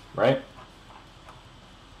this, right?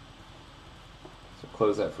 So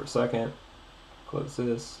close that for a second. Close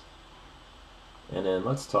this. And then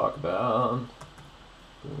let's talk about...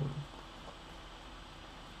 Boom.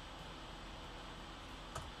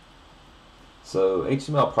 So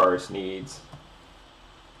HTML parse needs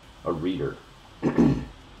a reader.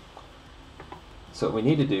 So what we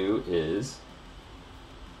need to do is,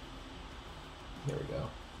 here we go,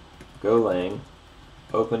 Golang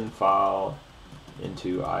open file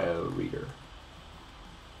into IO reader.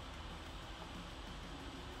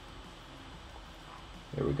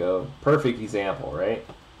 There we go. Perfect example, right?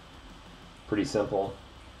 Pretty simple.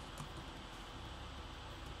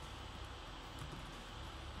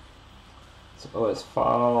 So OS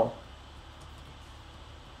file.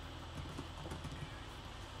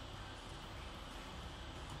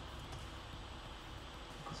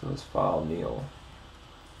 So it's file Neil.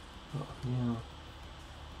 Oh, yeah.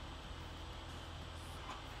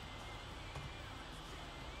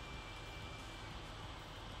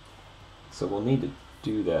 So we'll need to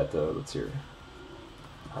do that though. Let's hear.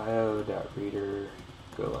 io.reader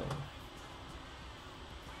Golang.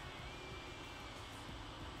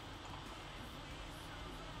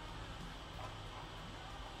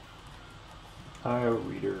 IO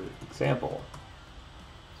reader example.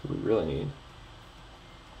 That's what we really need.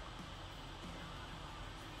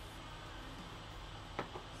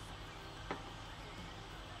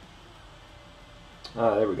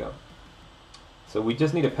 There we go. So we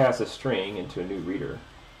just need to pass a string into a new reader,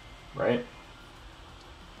 right?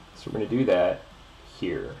 So we're going to do that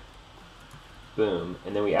here. Boom.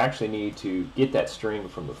 And then we actually need to get that string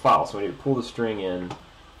from the file. So we need to pull the string in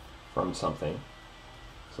from something.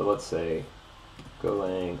 So let's say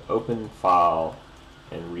Golang open file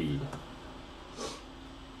and read.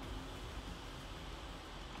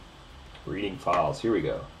 Reading files. Here we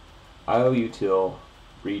go. IOUtil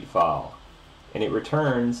read file. And it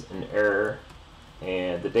returns an error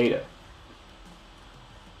and the data.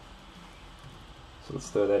 So let's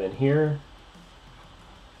throw that in here.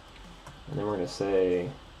 And then we're going to say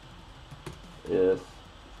if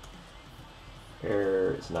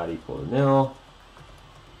error is not equal to nil.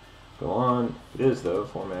 Go on. If it is though,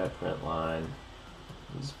 format print line.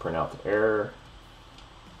 Just print out the error.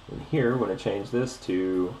 And here we're going to change this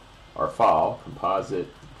to our file, composite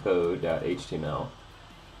code.html.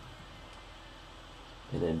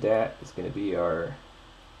 And then that is going to be our,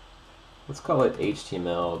 let's call it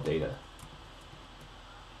HTML data.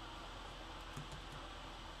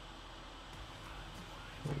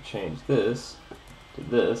 change this to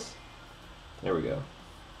this. There we go.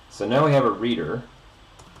 So now we have a reader,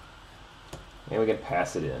 and we can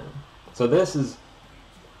pass it in. So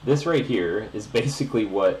this right here is basically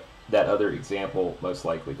what that other example most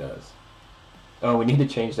likely does. Oh, we need to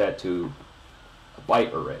change that to a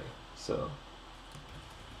byte array. So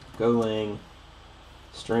Golang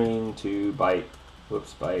string to byte,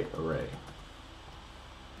 byte array.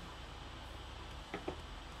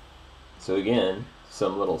 So again,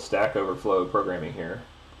 some little Stack Overflow programming here.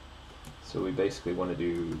 So we basically want to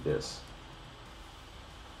do this.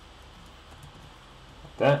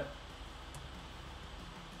 Like that.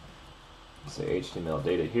 Say HTML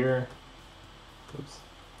data here. Oops.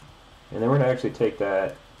 And then we're going to actually take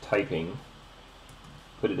that typing,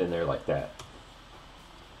 put it in there like that.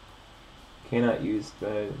 Cannot use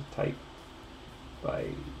the type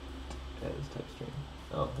byte as type string.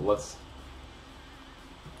 Oh, let's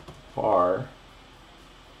var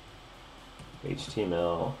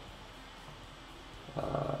HTML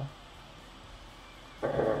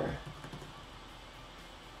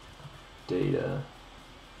data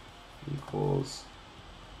equals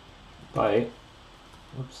byte.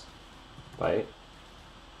 Oops. Byte.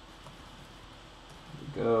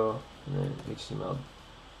 There we go. And then HTML.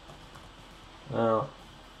 Well,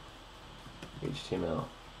 HTML.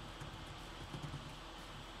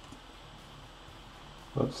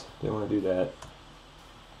 Whoops, didn't want to do that.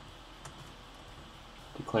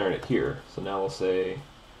 Declaring it here. So now we'll say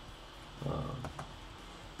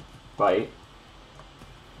byte,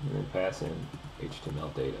 and then pass in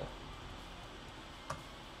HTML data.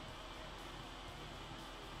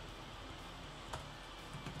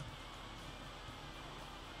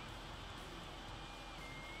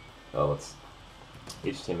 Oh, it's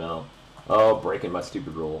HTML. Oh, breaking my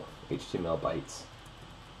stupid rule. HTML bytes.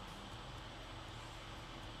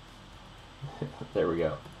 There we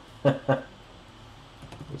go.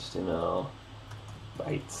 HTML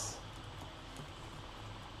bytes.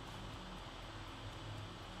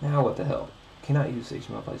 Now what the hell? Cannot use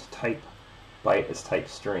HTML bytes. Type byte as type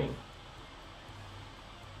string.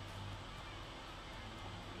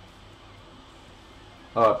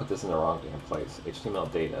 Oh, I put this in the wrong damn place.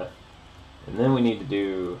 HTML data. And then we need to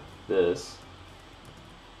do this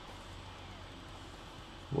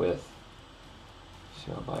with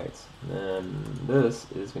HTML bytes. And then this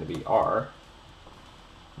is going to be R.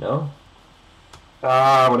 No?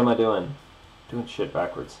 Ah, what am I doing? Doing shit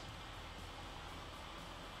backwards.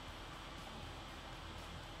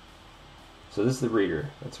 So this is the reader.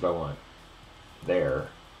 That's what I want. There.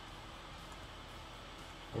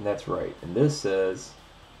 And that's right. And this says,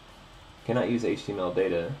 cannot use HTML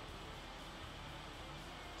data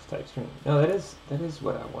as type string. No, that is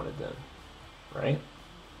what I wanted then, right?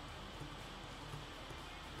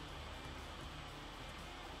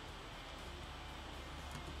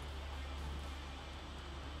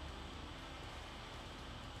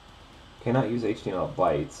 Cannot use HTML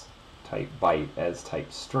bytes, type byte as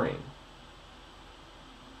type string.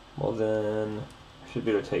 Well then, I should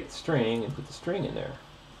be able to take the string and put the string in there.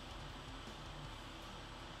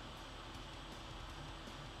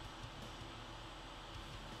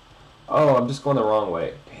 Oh, I'm just going the wrong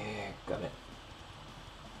way. Got it.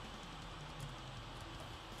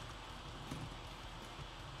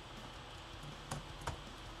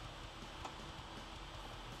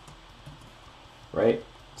 Right?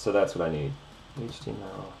 So that's what I need.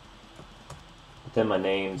 HTML. But then my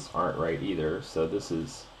names aren't right either, so this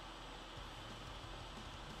is...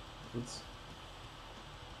 Let's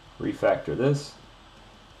refactor this.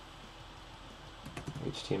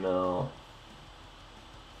 HTML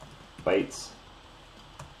bytes.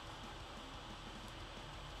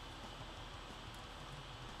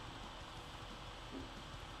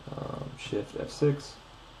 Shift F6.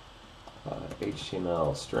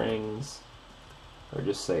 HTML strings. Or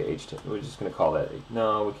just say HTML. We're just going to call that.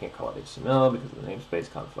 No, we can't call it HTML because of the namespace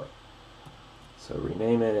conflict. So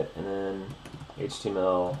rename it and then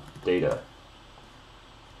HTML data.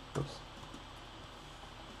 Oops.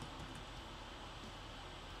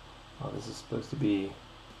 Oh, this is supposed to be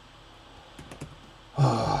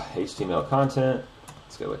HTML content.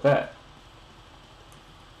 Let's go with that.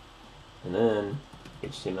 And then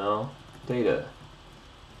HTML data.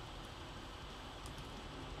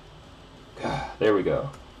 There we go.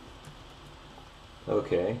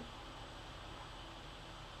 Okay.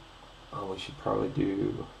 Oh, we should probably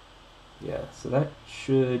do... Yeah, so that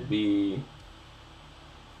should be...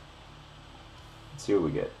 Let's see what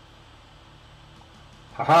we get.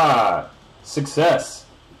 Haha! Success!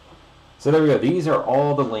 So there we go. These are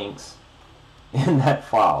all the links in that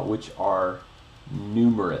file, which are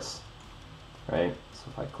numerous. right? So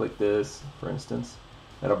if I click this, for instance,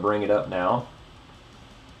 that'll bring it up now.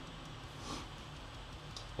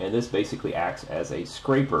 And this basically acts as a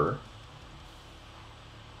scraper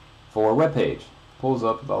for a web page. Pulls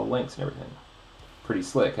up with all the links and everything. Pretty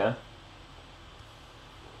slick, huh?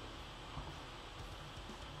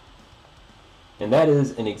 And that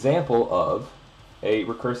is an example of a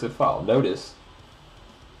recursive file. Notice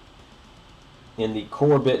in the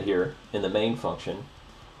core bit here, in the main function,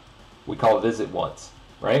 we call visit once,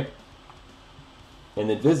 right? And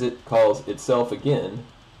then visit calls itself again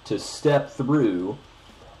to step through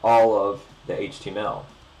all of the HTML,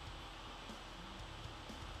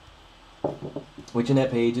 which in that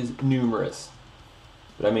page is numerous.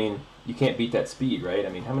 But I mean, you can't beat that speed, right? I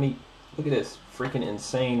mean, how many, look at this freaking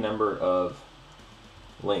insane number of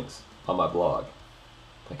links on my blog.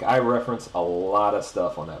 Like, I reference a lot of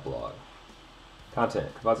stuff on that blog.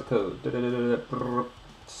 Content, composite code,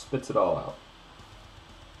 spits it all out.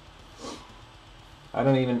 I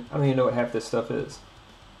don't even know what half this stuff is.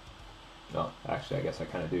 No, actually, I guess I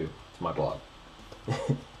kind of do. It's my blog.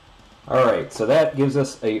 Alright, so that gives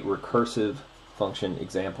us a recursive function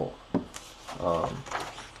example.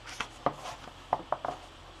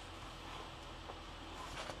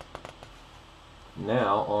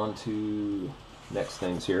 Now on to next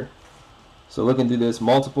things here. So looking through this,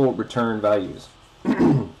 multiple return values.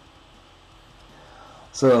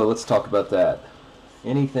 So let's talk about that.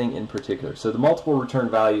 Anything in particular? So the multiple return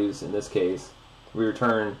values, in this case, we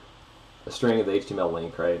return a string of the HTML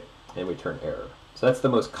link, right? And we return error. So that's the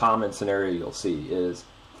most common scenario you'll see, is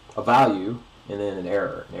a value and then an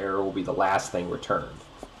error. An error will be the last thing returned.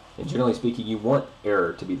 And generally speaking, you want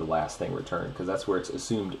error to be the last thing returned because that's where it's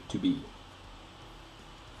assumed to be.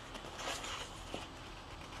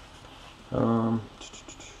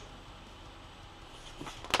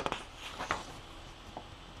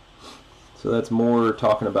 So that's more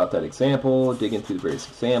talking about that example, digging through the various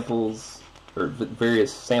examples, or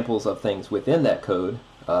various samples of things within that code,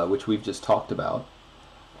 which we've just talked about.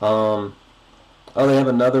 Oh, they have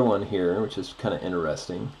another one here, which is kind of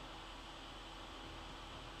interesting.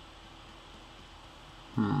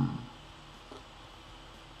 Get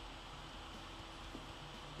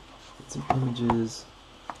some images.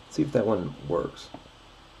 Let's see if that one works.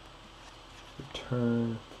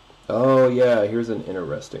 Return. Oh yeah, here's an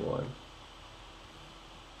interesting one.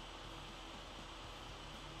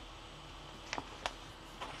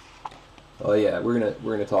 Oh yeah, we're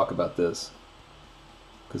gonna talk about this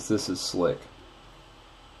because this is slick.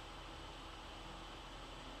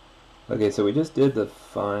 Okay, so we just did the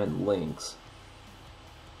find links.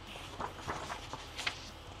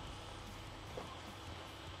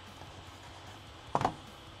 All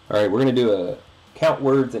right, we're gonna do a count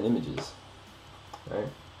words and images. All right.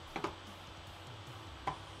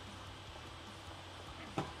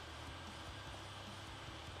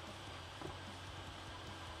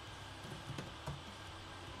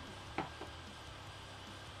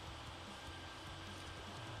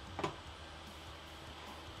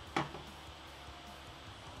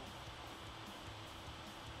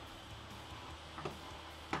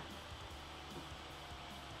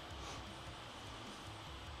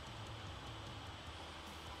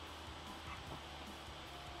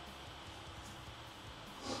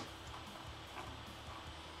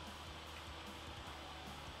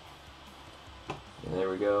 And there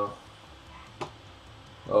we go.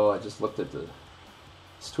 Oh, I just looked at the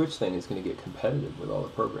Twitch thing is going to get competitive with all the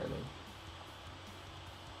programming.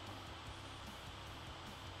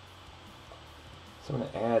 So I'm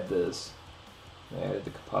going to add this. I added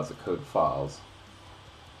the composite code files.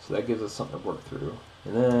 So that gives us something to work through.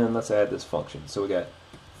 And then let's add this function. So we got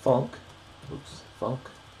func,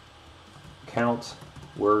 count,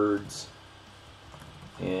 words,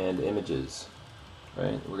 and images.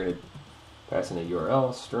 Right? We're going to pass in a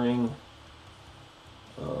URL string,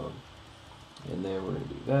 and then we're going to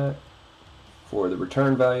do that. For the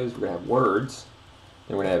return values, we're going to have words,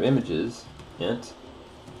 then we're going to have images, int,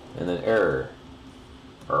 and then error,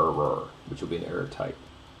 which will be an error type.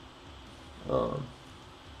 And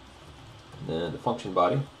then the function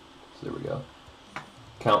body, so there we go.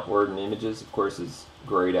 Count word and images, of course, is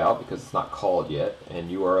grayed out because it's not called yet,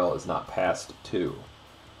 and URL is not passed to.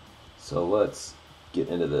 So let's get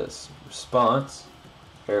into this. Response,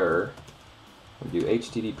 error, we do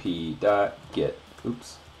http dot get,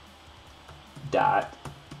 dot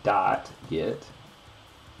get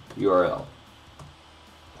URL,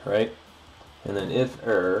 right? And then if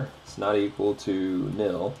error is not equal to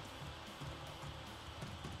nil,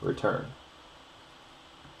 return.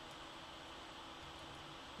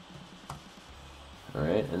 All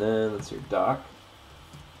right, and then let's do doc,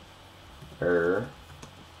 error.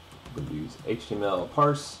 We'll use HTML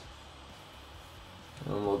parse,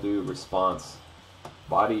 and we'll do response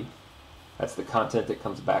body. That's the content that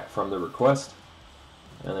comes back from the request,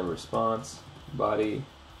 and then response body.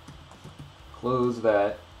 Close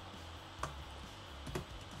that.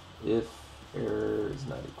 If error is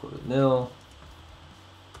not equal to nil.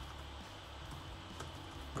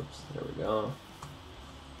 Oops, there we go.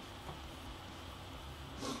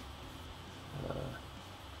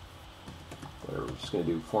 Whatever, we're just going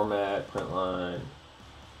to do format, print line,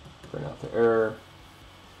 print out the error,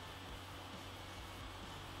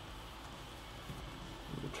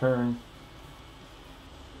 return.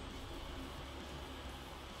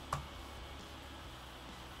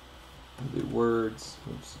 We'll do words,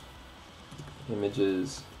 oops,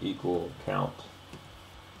 images equal count.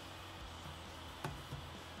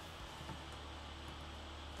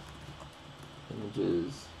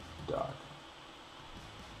 Images doc.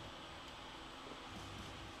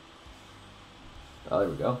 Oh, there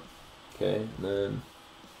we go. Okay, and then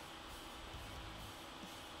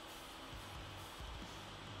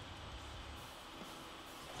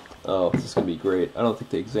oh, this is going to be great. I don't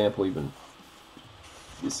think the example even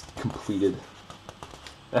is completed.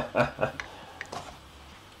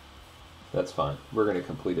 That's fine. We're going to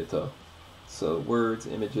complete it though. So words,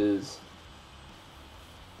 images,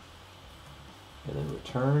 and then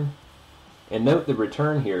return. And note the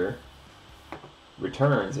return here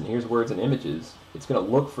returns, and here's words and images. It's going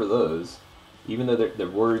to look for those, even though the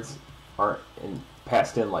words aren't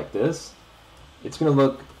passed in like this. It's going to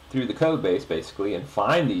look through the code base basically and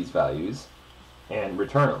find these values and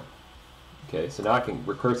return them. Okay, so now I can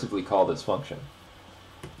recursively call this function.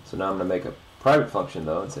 So now I'm going to make a private function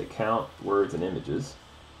though and say count words and images.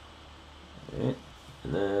 Okay.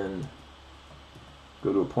 And then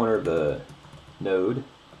go to a pointer of the node,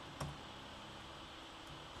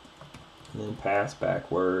 and then pass back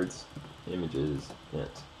words, images, int.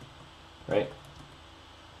 Right?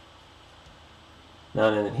 Now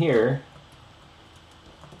in here,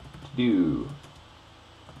 do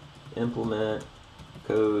implement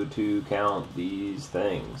code to count these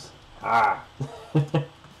things. Ah!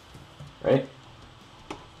 Right?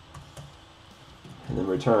 And then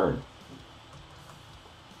return.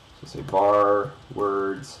 So say var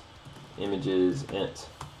words, images, int.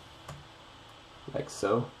 Like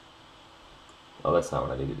so. Oh, that's not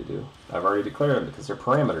what I needed to do. I've already declared them because they're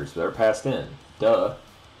parameters, so they're passed in. Duh.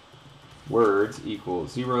 Words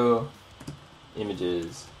equals 0,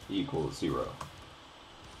 images equals 0.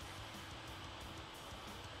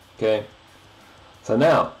 Okay. So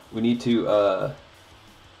now we need to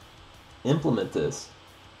implement this.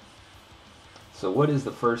 So what is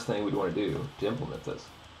the first thing we'd want to do to implement this?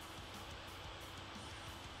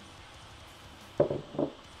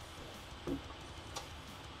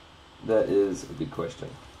 That is a good question.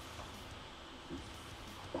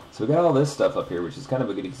 So we got all this stuff up here, which is kind of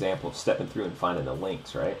a good example of stepping through and finding the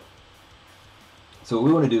links, right? So what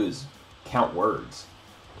we want to do is count words.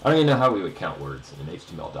 I don't even know how we would count words in an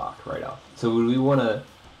HTML doc right off. So would we want to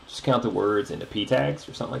just count the words into p tags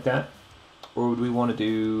or something like that? Or would we want to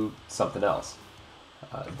do something else?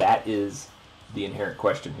 That is the inherent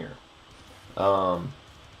question here.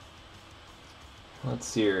 Let's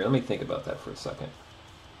see here. Let me think about that for a second.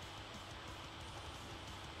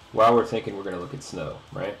 While we're thinking, we're going to look at snow,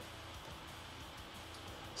 right?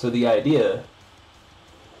 So the idea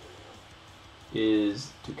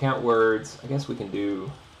is to count words. I guess we can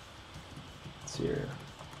do, let's see here.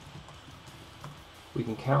 We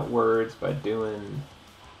can count words by doing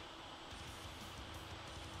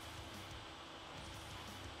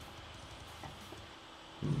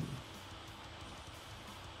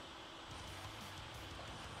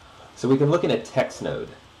So we can look in a text node,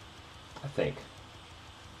 I think.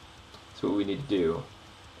 That's what we need to do.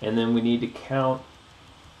 And then we need to count,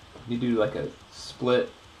 we need to do like a split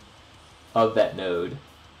of that node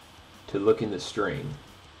to look in the string.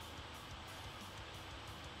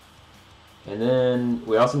 And then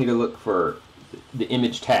we also need to look for the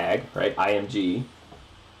image tag, right, img.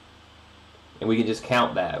 And we can just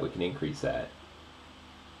count that, we can increase that.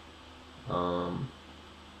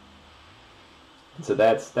 So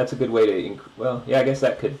that's a good way to, well, yeah, I guess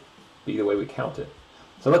that could be the way we count it.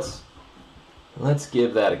 So let's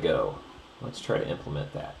give that a go. Let's try to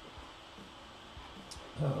implement that.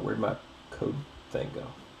 Where'd my code thing go?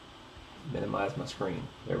 Minimize my screen.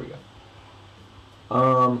 There we go.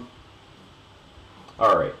 All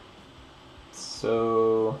right.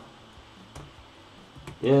 So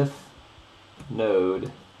if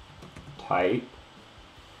node type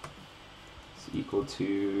is equal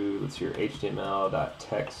to, let's see, your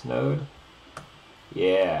HTML.text node.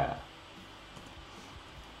 Yeah.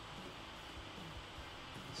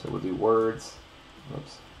 So we'll do words,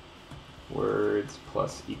 oops, words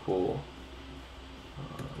plus equal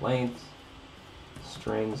length,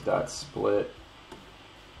 strings dot split.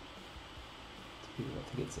 I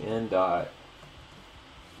think it's n dot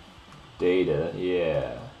data,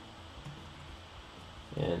 yeah.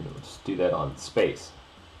 And we'll just do that on space.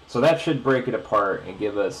 So that should break it apart and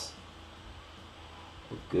give us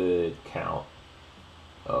a good count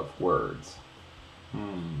of words.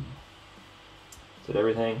 Is it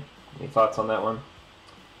everything? Any thoughts on that one?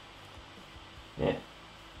 Yeah.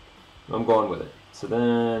 I'm going with it. So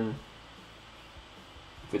then,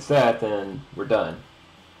 if it's that, then we're done.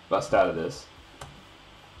 Bust out of this.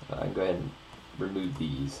 I can go ahead and remove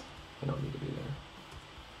these. They don't need to be there.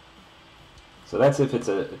 So that's if it's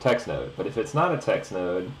a text node. But if it's not a text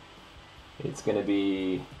node, it's going to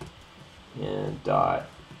be in dot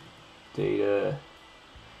data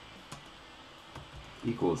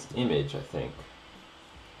equals image, I think.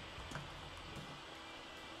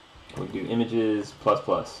 We do images plus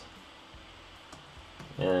plus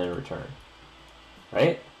and return.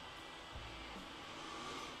 Right?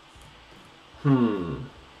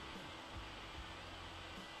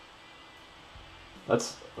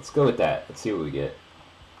 Let's go with that. Let's see what we get.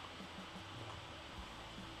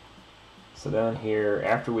 So down here,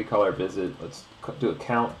 after we call our visit, let's do a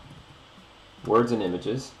count words and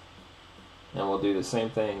images, and we'll do the same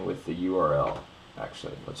thing with the URL.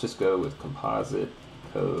 Actually, let's just go with composite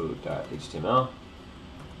code.html.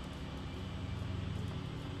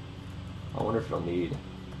 I wonder if it'll need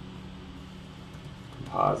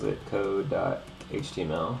composite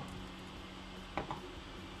code.html.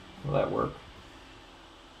 Will that work?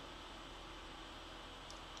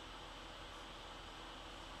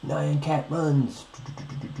 Nyan cat runs.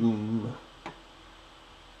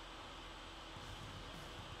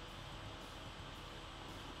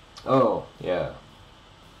 Oh, yeah.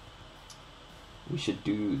 We should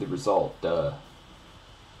do the result. Let's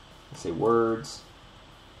say words,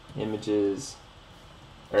 images,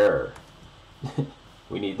 error.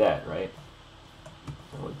 We need that, right?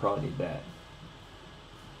 We probably need that.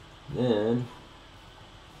 Then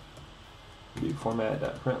do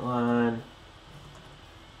format.println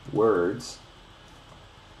words.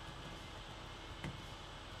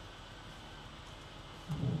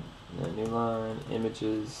 And then new line,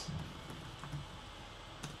 images.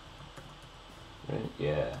 Right,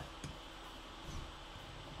 yeah.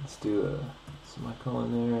 Let's do a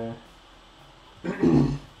semicolon there.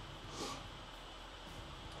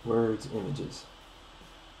 Words, images.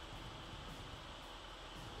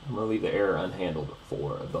 I'm going to leave the error unhandled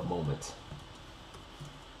for the moment.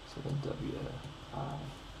 So then WI.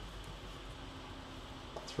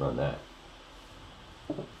 Let's run that.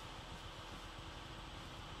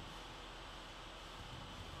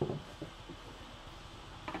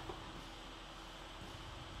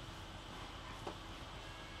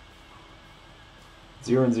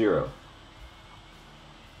 Zero and zero.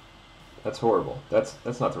 That's horrible. That's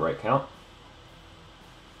not the right count.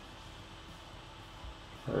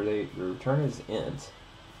 Or the return is int.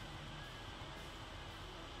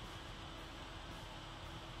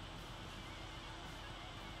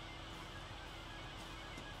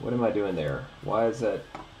 What am I doing there? Why is that?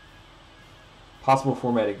 Possible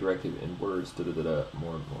formatting directive in words,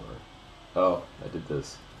 more and more. Oh, I did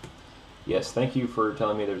this. Yes, thank you for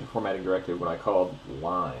telling me there's a formatting directive when I called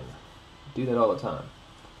line. I do that all the time.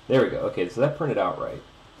 There we go. Okay, so that printed out right.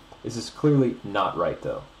 This is clearly not right,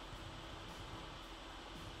 though.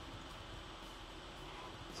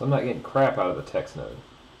 So I'm not getting crap out of the text node.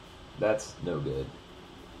 That's no good.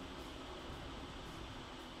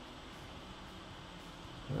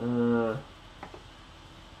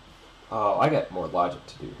 Oh, I got more logic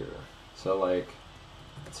to do here. So, like,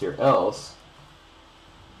 it's here else.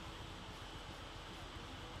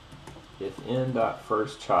 If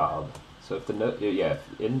n.firstChild, so if the node, yeah,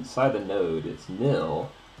 if inside the node it's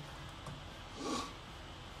nil,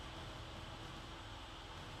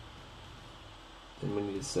 then we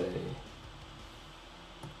need to say,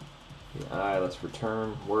 let's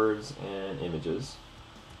return words and images.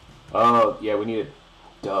 Oh, yeah, we need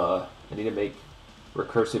I need to make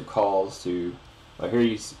recursive calls to, here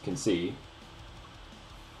you can see,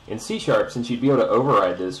 in C#, since you'd be able to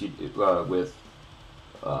override this with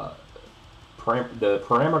the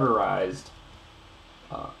parameterized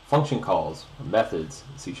function calls, methods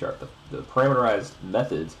in C#, the parameterized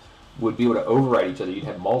methods would be able to override each other. You'd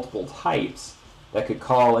have multiple types that could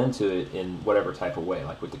call into it in whatever type of way,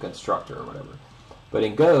 like with the constructor or whatever. But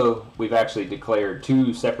in Go, we've actually declared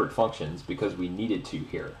two separate functions because we needed to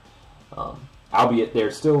here. albeit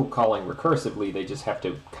they're still calling recursively, they just have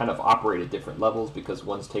to kind of operate at different levels because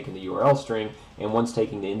one's taking the URL string and one's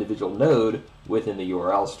taking the individual node within the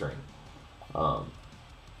URL string.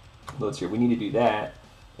 Let's see, we need to do that,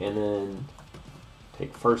 and then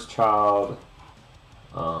take first child.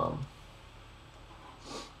 I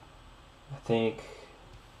think,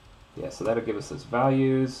 yeah, so that'll give us those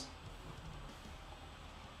values,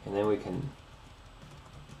 and then we can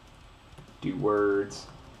do words,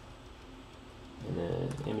 and then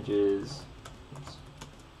images. Oops.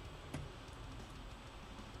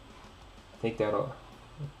 I think that'll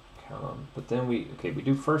count on, but then we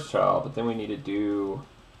do first child, but then we need to do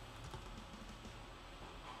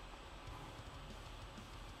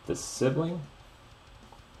the sibling.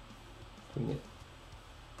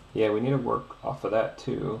 Yeah, we need to work off of that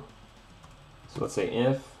too. So let's say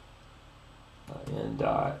if n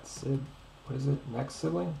dot sib, what is it? Next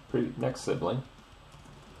sibling? Next sibling.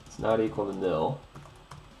 It's not equal to nil.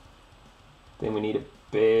 Then we need to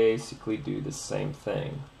basically do the same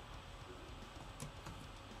thing,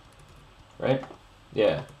 right?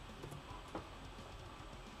 Yeah.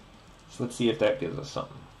 So let's see if that gives us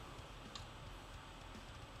something.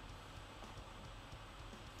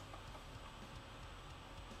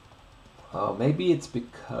 Oh, maybe it's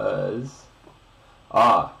because,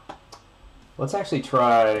 let's actually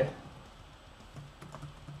try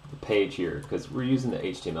the page here, because we're using the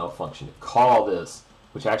HTML function to call this,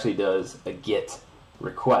 which actually does a GET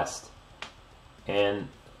request. And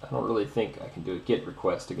I don't really think I can do a GET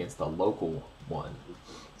request against the local one.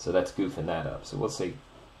 So that's goofing that up. So we'll say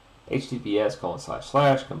https://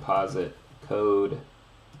 composite code.blog,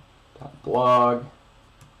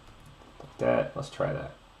 like that. Let's try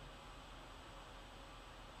that.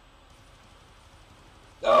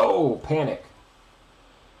 Oh, panic.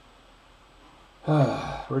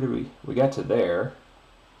 Where did we got to there.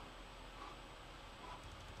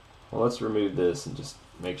 Well, let's remove this and just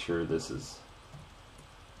make sure this is,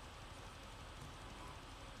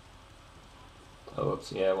 oh,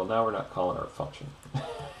 oops, yeah, well now we're not calling our function.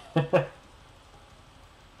 Let's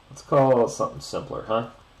call something simpler, huh?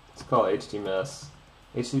 Let's call https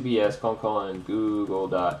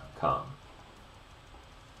google.com.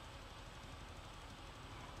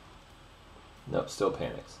 Nope, still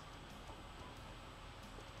panics.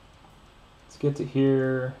 Let's get to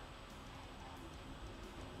here.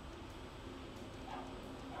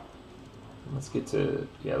 Let's get to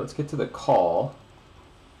the call.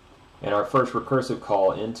 And our first recursive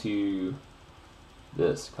call into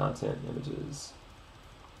this content images.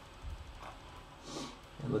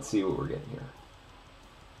 And let's see what we're getting here.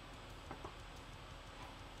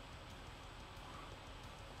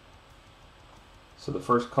 So the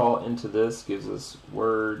first call into this gives us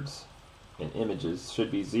words and images.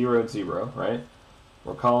 Should be 0, 0, right?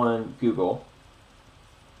 We're calling Google.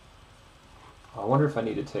 I wonder if I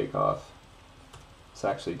need to take off. Let's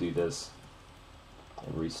actually do this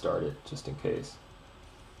and restart it just in case.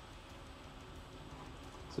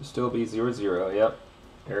 So still be 0, 0. Yep.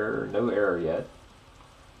 Error, no error yet.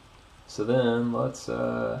 So then let's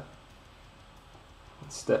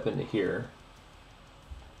step into here.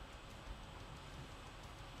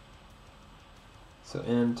 So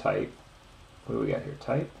in type, what do we got here?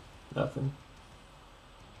 Type? Nothing.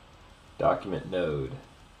 Document node.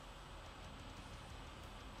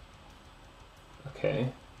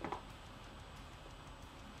 Okay.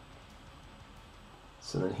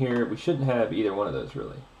 So then here, we shouldn't have either one of those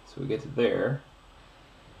really. So we get to there,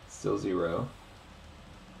 still 0.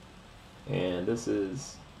 And this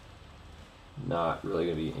is not really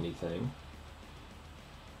going to be anything.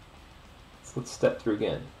 So let's step through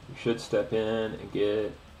again. We should step in and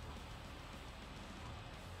get,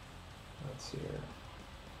 let's see here.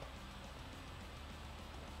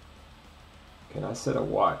 Can I set a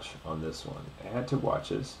watch on this one? Add to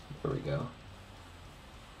watches. There we go.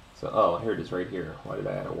 So, oh, here it is right here. Why did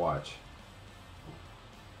I add a watch?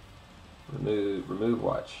 Remove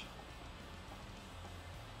watch.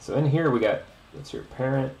 So in here we got, that's your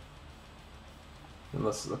parent. And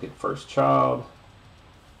let's look at first child.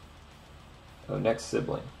 Oh, next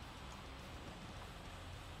sibling.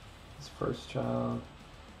 It's first child.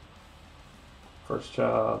 First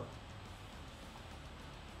child.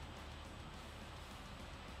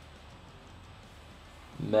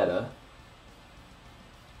 Meta.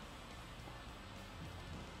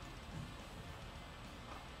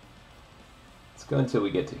 Let's go until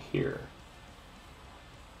we get to here.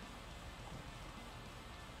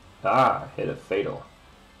 Ah, hit a fatal.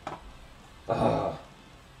 Ah.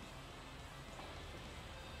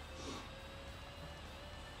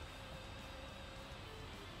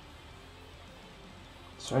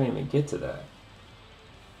 So I didn't even get to that.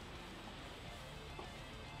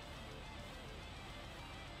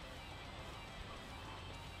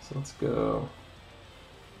 So let's go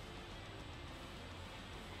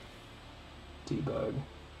debug.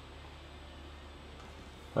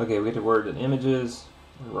 Okay, we get to word and images.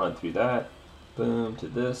 We'll run through that. Boom to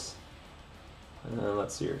this. And then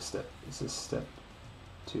let's see here. This is step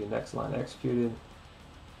 2, next line executed.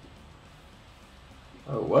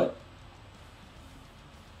 Oh, what?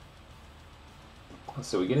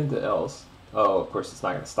 So we get into else. Oh, of course it's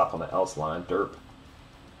not going to stop on the else line. Derp.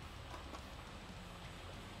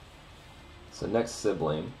 So next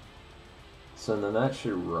sibling. So then that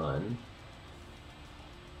should run.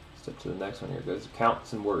 Step to the next one. Here goes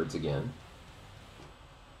counts and words again.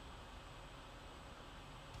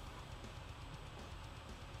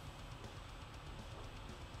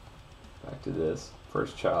 Back to this.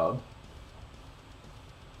 First child.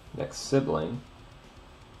 Next sibling.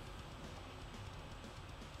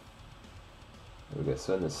 There we go.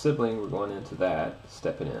 So in the sibling, we're going into that,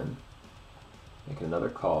 stepping in, making another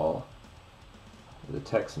call to the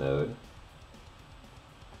text node.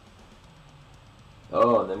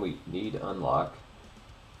 Oh, and then we need unlock.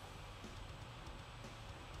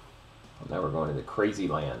 Well, now we're going into crazy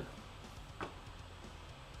land.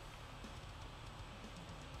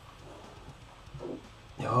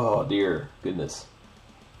 Oh dear goodness.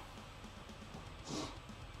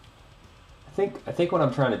 I think what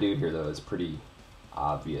I'm trying to do here though is pretty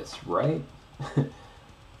obvious, right?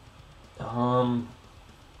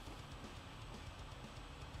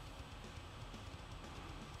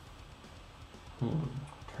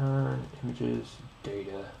 Return images,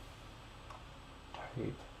 data,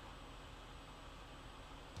 type,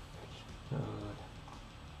 node.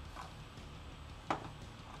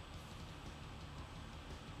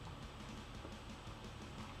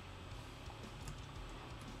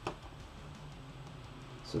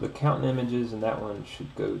 So the count images and that one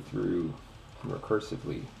should go through and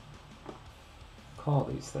recursively call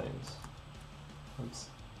these things. Oops.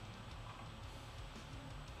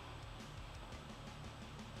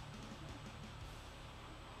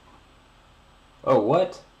 Oh,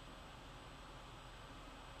 what?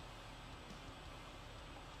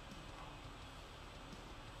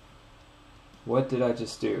 What did I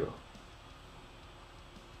just do?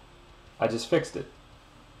 I just fixed it.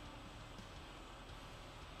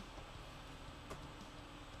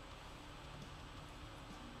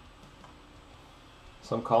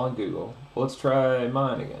 So I'm calling Google. Well, let's try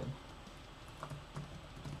mine again.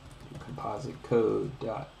 Composite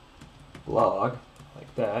code.blog,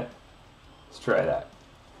 like that. Let's try that.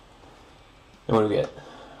 And what do we get?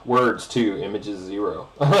 Words 2, images 0.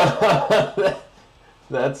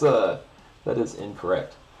 That is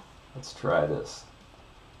incorrect. Let's try this.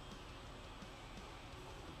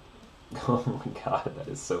 Oh my god, that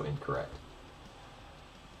is so incorrect.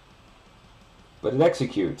 But it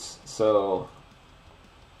executes, so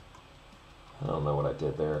I don't know what I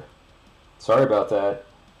did there. Sorry about that.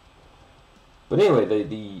 But anyway,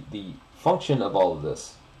 the function of all of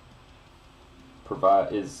this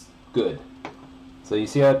is good. So you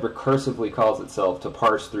see how it recursively calls itself to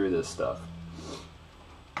parse through this stuff.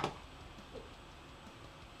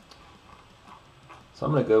 So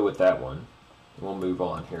I'm going to go with that one, and we'll move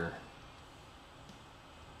on here.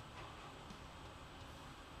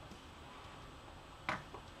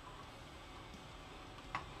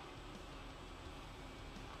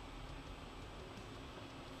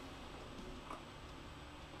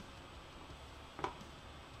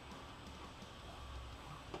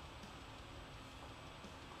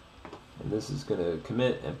 This is going to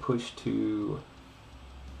commit and push to...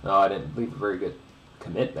 No, I didn't leave a very good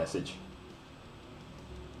commit message.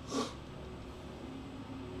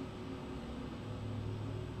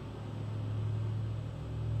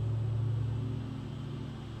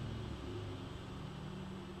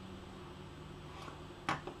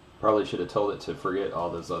 Probably should have told it to forget all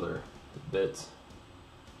those other bits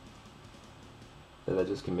that I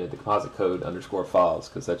just committed the composite code underscore files,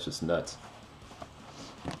 because that's just nuts.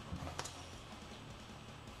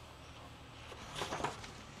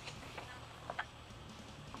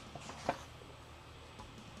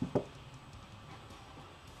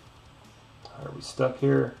 Are we stuck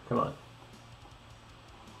here? Come on.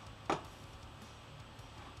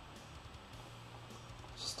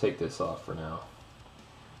 Just take this off for now.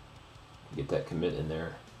 Get that commit in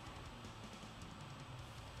there.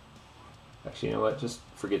 Actually, you know what? Just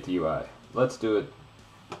forget the UI. Let's do it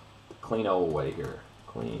clean old way here.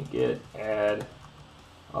 Clean, get, add,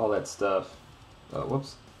 all that stuff. Oh,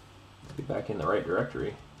 whoops. Let's get back in the right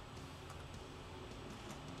directory.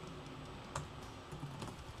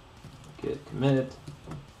 Get commit.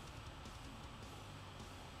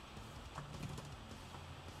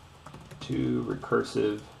 To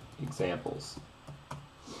recursive examples.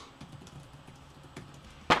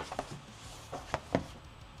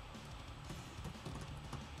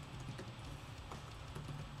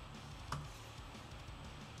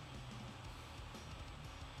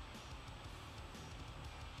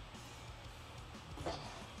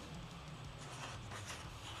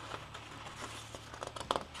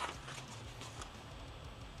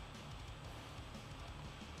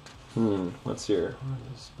 Let's hear.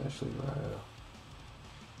 Especially Rio.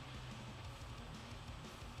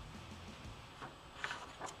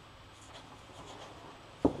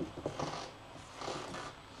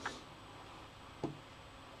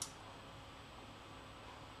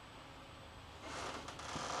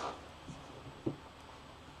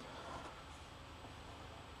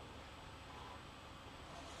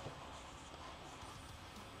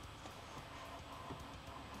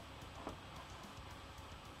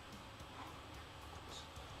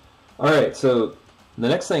 Alright, so the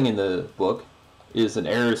next thing in the book is an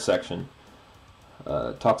errors section.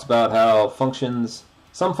 Talks about how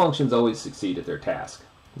some functions always succeed at their task.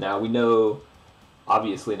 Now we know,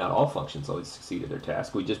 obviously not all functions always succeed at their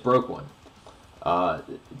task. We just broke one.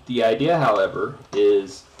 The idea, however,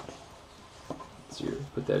 is, let's see,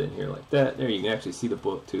 put that in here like that. There, you can actually see the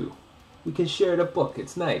book too. We can share the book.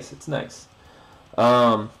 It's nice. It's nice.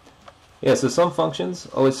 Yeah, so some functions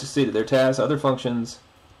always succeed at their task. Other functions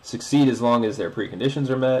succeed as long as their preconditions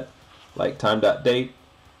are met, like time.date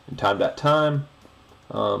and time.time.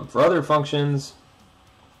 For other functions,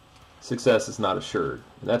 success is not assured,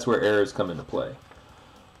 and that's where errors come into play.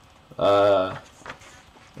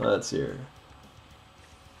 Let's see here.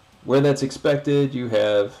 Where that's expected, you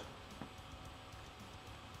have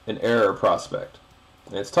an error prospect,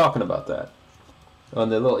 and it's talking about that.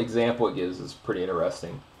 And the little example it gives is pretty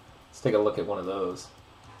interesting. Let's take a look at one of those.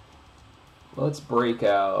 Let's break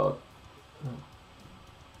out,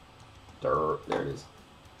 there it is.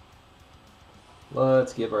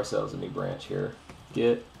 Let's give ourselves a new branch here.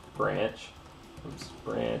 Get branch, oops,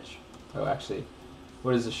 branch. Oh, actually,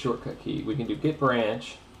 what is the shortcut key? We can do get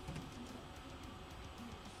branch,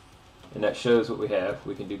 and that shows what we have.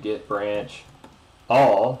 We can do get branch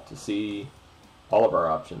all to see all of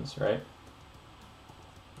our options, right?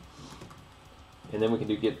 And then we can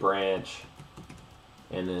do get branch,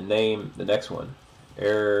 and then name the next one,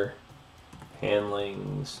 error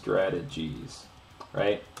handling strategies,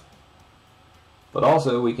 right? But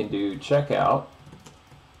also we can do checkout,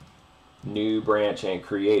 new branch, and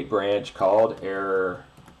create branch called error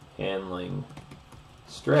handling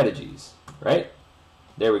strategies, right?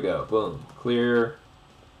 There we go, boom, clear,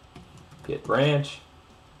 get branch.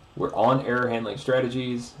 We're on error handling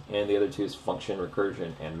strategies, and the other two is function,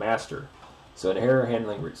 recursion, and master. So in error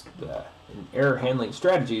handling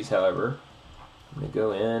strategies, however, I'm going to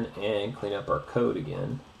go in and clean up our code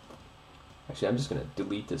again. Actually, I'm just going to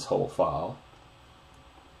delete this whole file.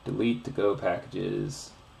 Delete the Go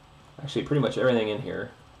packages. Actually, pretty much everything in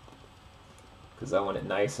here, because I want it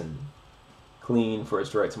nice and clean for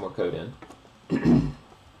us to write some more code in.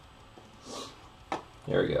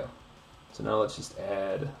 There we go. So now let's just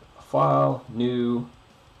add a file, new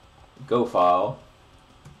Go file,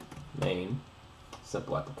 main,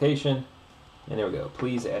 simple application, and there we go.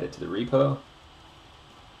 Please add it to the repo.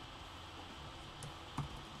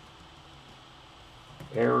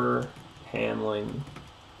 Error handling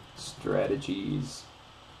strategies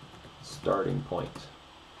starting point.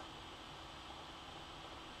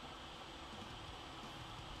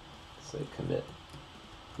 Say commit.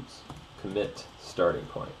 Oops. Commit starting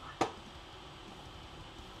point. I'm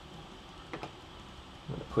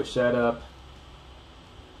going to push that up,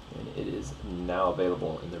 and it is now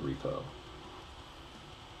available in the repo.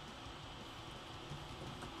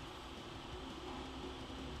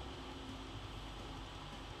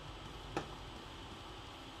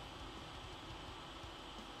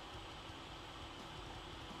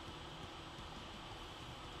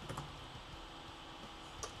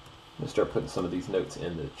 I'm going to start putting some of these notes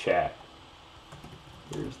in the chat.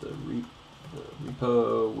 Here's the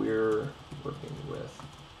repo we're working with.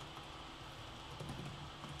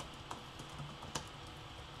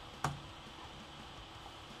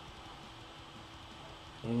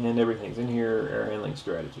 And everything's in here, error handling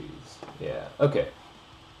strategies. Yeah, okay.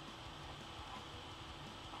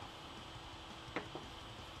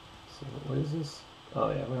 So what is this? Oh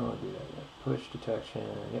yeah, we don't want to do that yet. Push detection,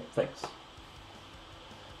 yep, thanks.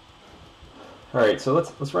 Alright, so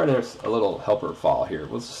let's write a little helper file here.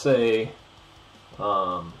 Let's say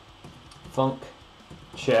func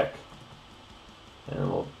check, and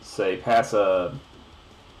we'll say pass a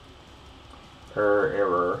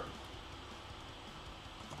error,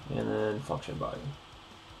 and then function body.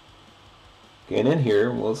 Okay, and in here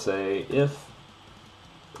we'll say if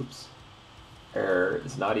error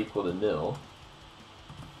is not equal to nil,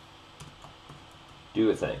 do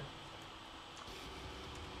a thing.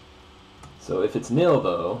 So if it's nil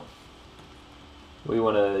though, we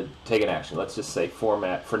want to take an action. Let's just say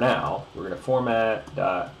format. For now, we're going to format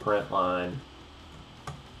dot print line.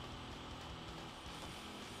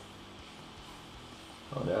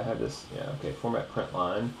 Oh, do I have this? Yeah, okay. Format print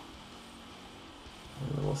line.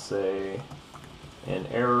 And then we'll say an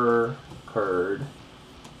error occurred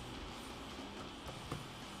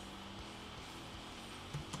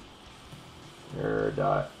error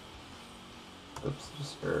dot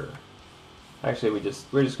just error. Actually, we're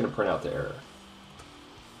just going to print out the error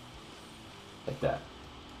like that.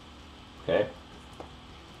 Okay.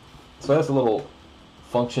 So that's a little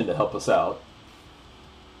function to help us out.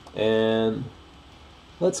 And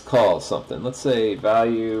let's call something. Let's say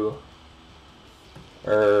value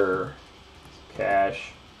error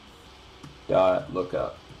cache dot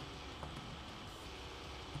lookup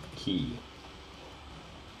key.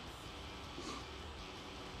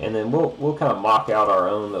 And then we'll kind of mock out our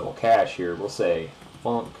own little cache here. We'll say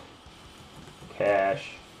func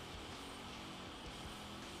cache,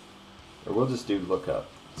 or we'll just do lookup.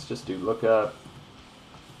 Let's just do lookup.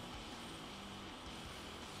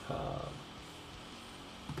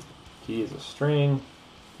 Key is a string,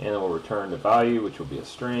 and then we'll return the value, which will be a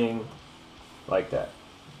string, like that.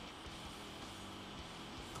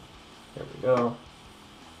 There we go.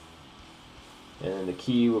 And then the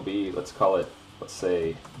key will be, let's call it, let's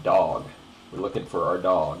say dog. We're looking for our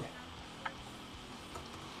dog.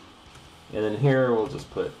 And then here we'll just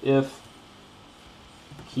put if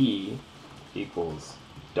key equals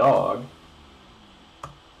dog,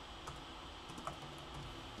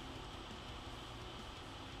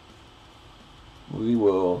 we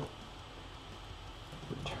will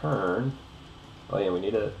return, oh yeah, we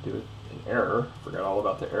need to do an error. Forgot all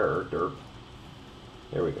about the error, derp.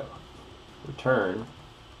 There we go. Return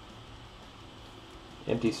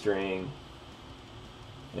empty string,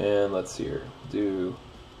 and let's see here, do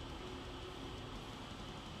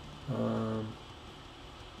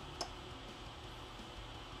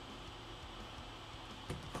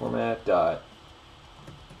format dot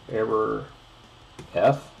error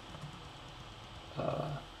f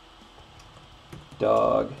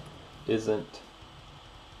dog isn't,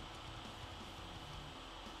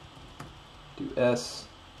 do s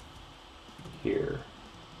here.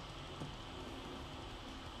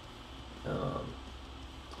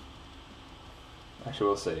 Actually,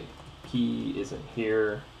 we'll say key isn't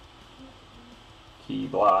here, key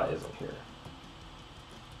blah isn't here.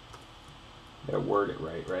 Gotta word it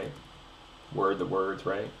right? Word the words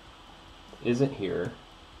right. Isn't here,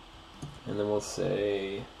 and then we'll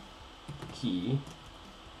say key,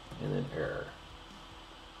 and then error.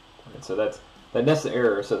 And so that nests the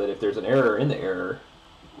error, so that if there's an error in the error,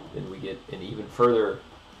 then we get an even further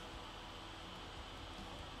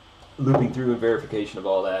looping through and verification of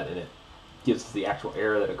all that, and it gives us the actual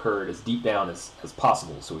error that occurred as deep down as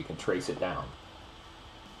possible, so we can trace it down.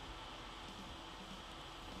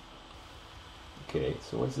 Okay,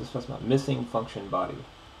 so what's this fuss about? Missing function body.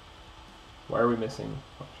 Why are we missing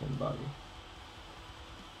function body?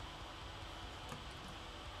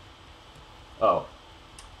 Oh,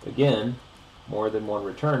 again, more than one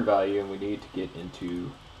return value, and we need to get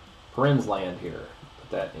into parens land here. Put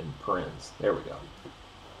that in parens. There we go.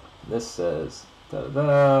 And this says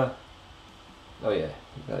da-da-da. Oh yeah,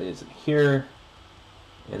 that isn't here.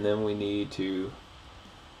 And then we need to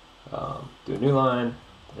do a new line,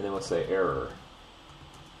 and then we'll say error.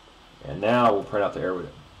 And now we'll print out the error with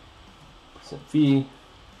 %v.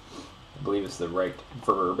 I believe it's the right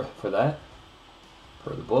verb for that,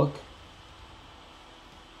 per the book.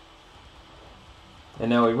 And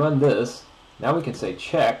now we run this. Now we can say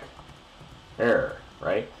check error,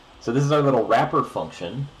 right? So this is our little wrapper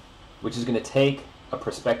function, which is going to take a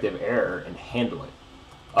prospective error and handle it.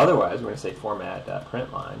 Otherwise, we're going to say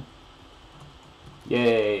format.println.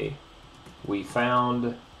 Yay, we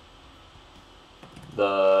found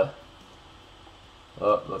the.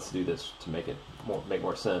 Let's do this to make it make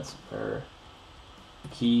more sense.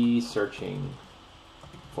 Key searching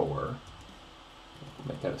for.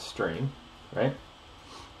 Make that a string, right?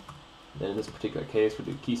 Then in this particular case, we'll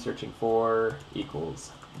do key searching for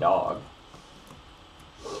equals dog.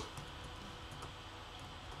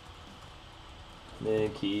 And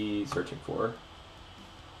then key searching for,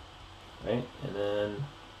 right? And then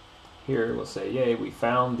here we'll say, yay, we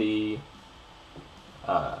found the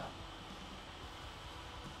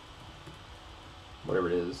whatever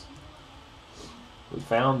it is. We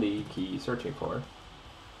found the key searching for.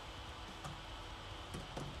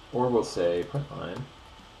 Or we'll say print line.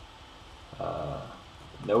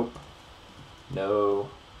 Nope. No.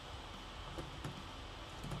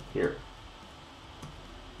 Here.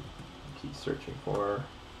 Keep searching for.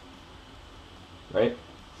 Right?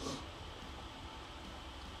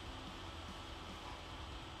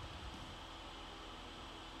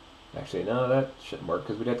 Actually, no, that shouldn't work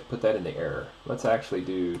because we'd have to put that in the error. Let's actually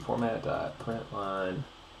do format.println.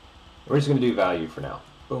 We're just going to do value for now.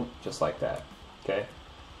 Boom, just like that. Okay.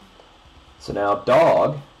 So now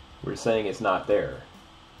dog, we're saying it's not there.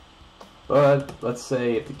 But let's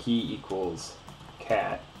say if the key equals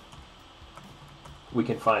cat, we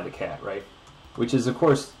can find the cat, right? Which is, of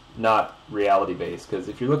course, not reality-based, because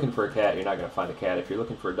if you're looking for a cat, you're not going to find a cat. If you're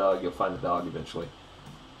looking for a dog, you'll find the dog eventually.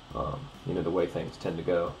 You know, the way things tend to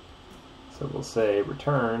go. So we'll say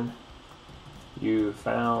return, you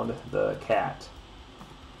found the cat.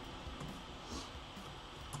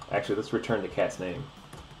 Actually, let's return the cat's name.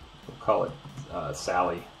 We'll call it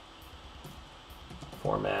Sally.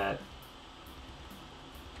 Format.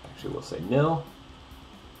 Actually, we'll say nil.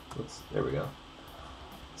 Oops, there we go.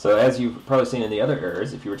 So as you've probably seen in the other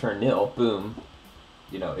errors, if you return nil, boom,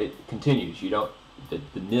 you know, it continues. You don't,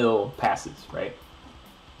 the nil passes, right?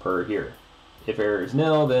 Per here. If error is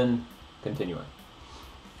nil, then continuing.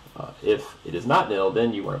 If it is not nil,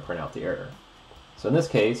 then you want to print out the error. So in this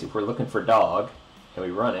case, if we're looking for dog and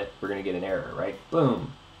we run it, we're going to get an error, right?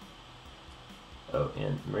 Boom. Oh,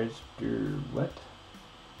 and register what?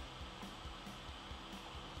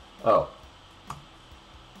 Oh.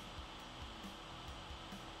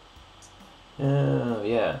 Oh,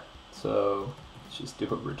 yeah. So let's just do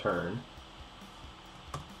a return.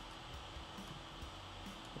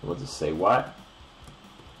 We'll just say what?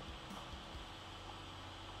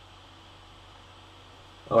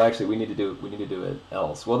 Oh, actually, we need to do it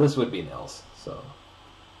else. Well, this would be an else. So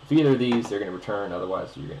if either of these, they're going to return.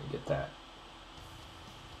 Otherwise, you're going to get that.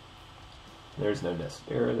 There's no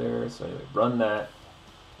nested error there. So anyway, run that,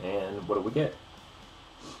 and what do we get?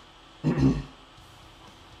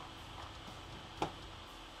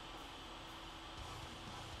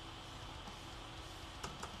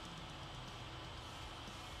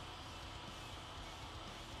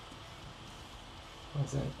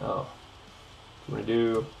 What's that? Oh, you want to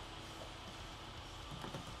do?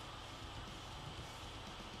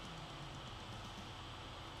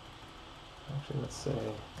 Actually, let's say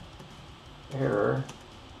error.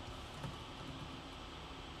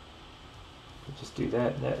 We'll just do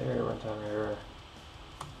that. Net error, runtime error.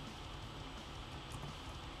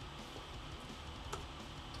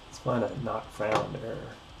 Let's find a not found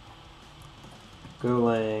error.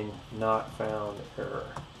 Golang not found error.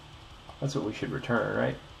 That's what we should return,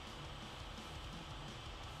 right?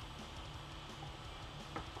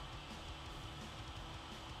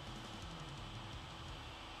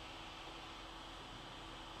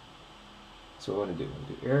 So what do we want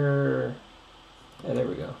to do? Error. Yeah, there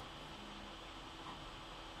we go.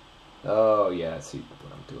 Oh, yeah, I see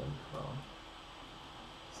what I'm doing wrong.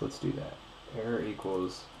 So let's do that. Error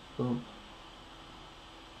equals, boom.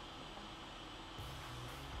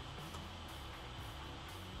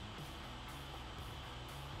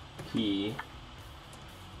 Key.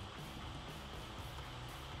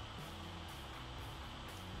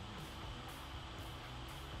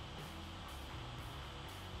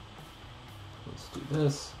 Let's do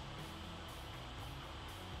this.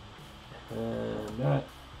 And that.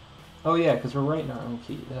 Oh yeah, because we're writing our own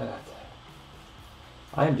key. That.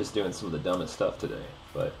 I am just doing some of the dumbest stuff today,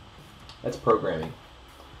 but that's programming.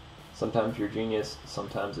 Sometimes you're a genius,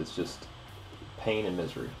 sometimes it's just pain and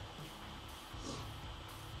misery.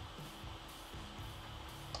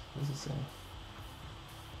 What does it say?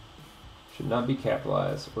 Should not be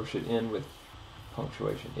capitalized or should end with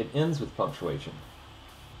punctuation. It ends with punctuation.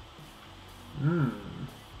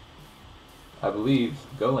 I believe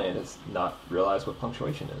Goland has not realized what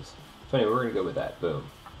punctuation is. So anyway, we're going to go with that. Boom.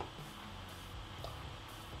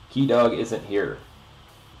 Key dog isn't here.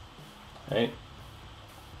 Right?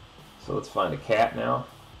 So let's find a cat now.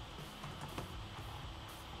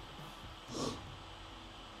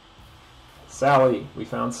 Sally. We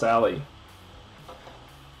found Sally.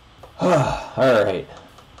 Alright.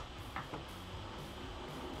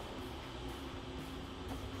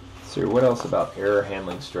 So what else about error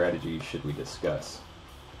handling strategies should we discuss?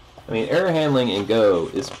 I mean, error handling in Go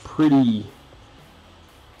is pretty...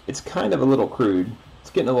 It's kind of a little crude. It's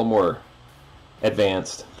getting a little more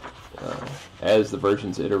advanced as the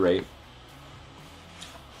versions iterate.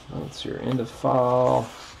 Let's see here. End of file.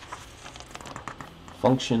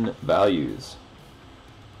 Function values.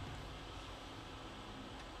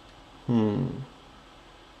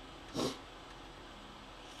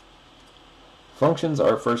 Functions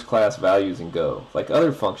are first-class values in Go. Like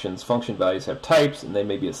other functions, function values have types, and they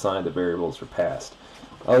may be assigned to variables or passed.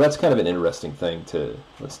 Oh, that's kind of an interesting thing to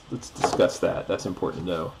let's discuss that. That's important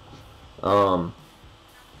to know.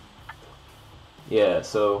 Yeah,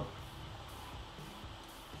 so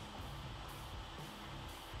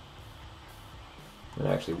I'm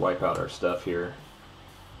gonna actually wipe out our stuff here.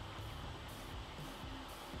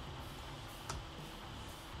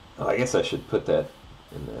 Oh, I guess I should put that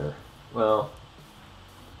in there. Well.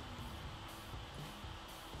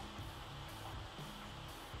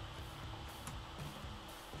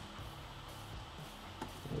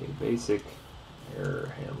 Basic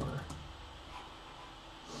error handler.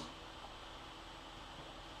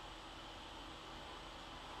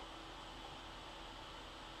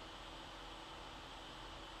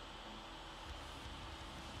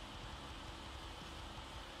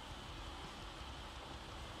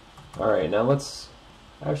 Alright, now let's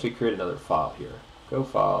actually create another file here. Go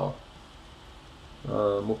file.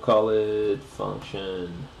 We'll call it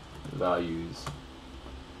function values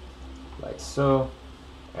like so.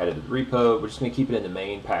 Added to the repo. We're just going to keep it in the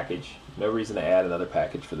main package. No reason to add another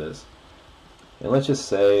package for this. And let's just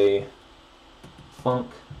say func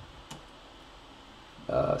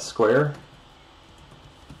square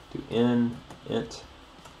to int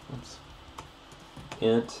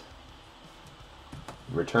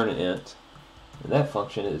return an int, and that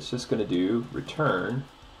function is just going to do return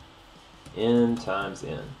n times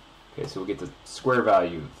n. Okay, so we'll get the square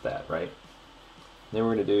value of that, right? Then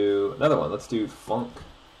we're going to do another one. Let's do func.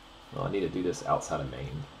 Well, I need to do this outside of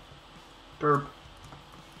main. Derp.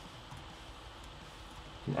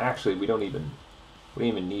 And actually, we don't even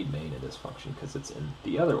need main in this function because it's in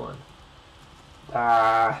the other one.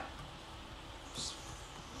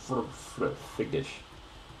 Fig dish.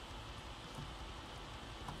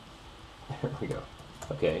 There we go.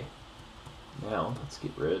 Okay. Now let's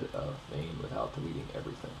get rid of main without deleting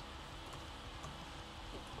everything.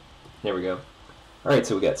 There we go. All right,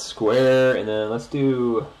 so we got square, and then let's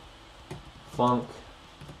do func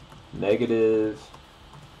negative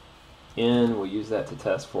n. We'll use that to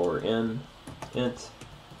test for n int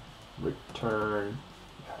return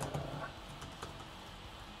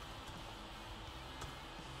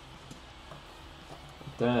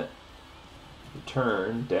that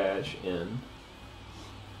return dash n.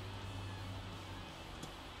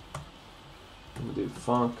 And we'll do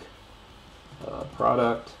func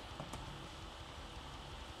product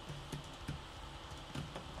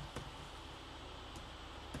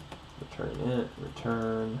return int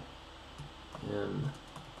return n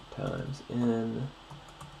times n,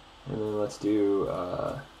 and then let's do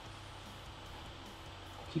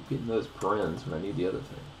keep getting those parens when I need the other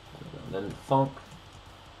thing. And then func,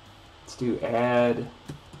 let's do add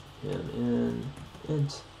n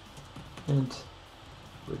int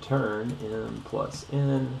return n plus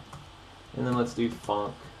n, and then let's do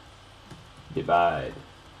func divide.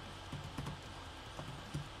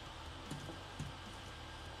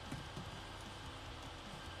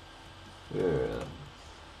 Yeah.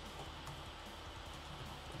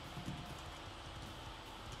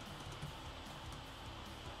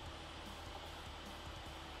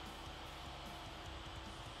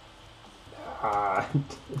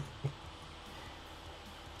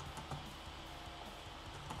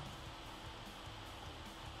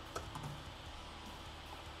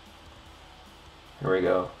 Here we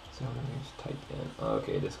go. So I'm going to just type in.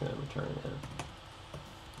 Okay, just going to return in.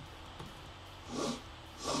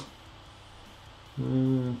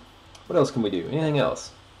 What else can we do? Anything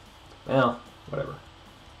else? Well, whatever.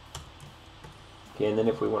 Okay, and then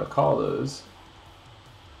if we want to call those.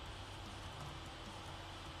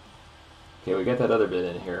 Okay, we got that other bit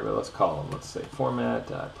in here, but let's call them. Let's say format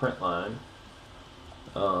println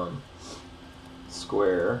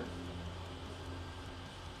square.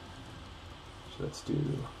 So let's do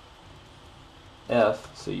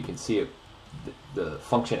f, so you can see it. The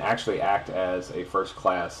function actually act as a first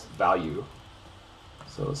class value.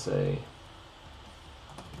 So let's say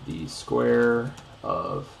the square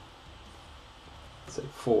of, let's say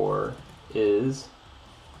 4 is,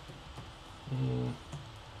 and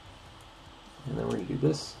then we're going to do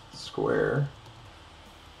this square,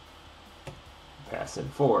 pass in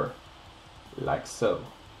 4, like so.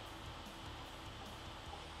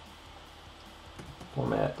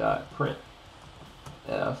 Format.print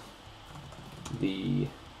f, the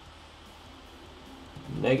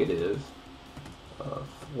negative of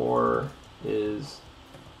 4 is,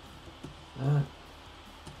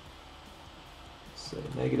 say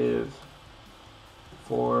negative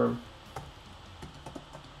 4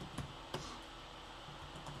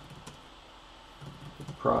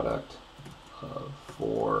 product of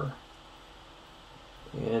 4,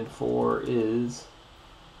 and 4 is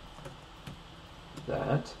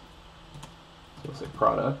that. So we'll say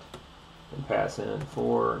product, and pass in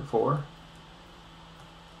 4 and 4.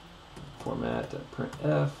 Format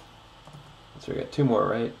printf. So we got 2 more,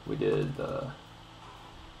 right? We did the,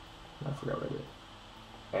 I forgot what I did.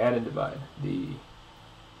 Add and divide. The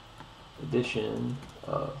addition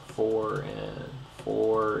of 4 and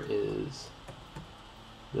 4 is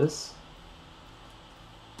this.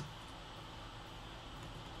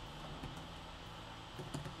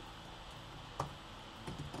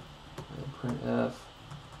 And printf,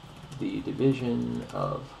 the division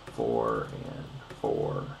of 4 and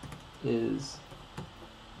 4 is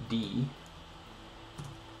D.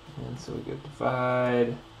 And so we go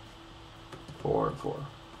divide 4 and 4,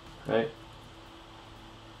 right?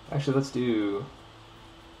 Actually, let's do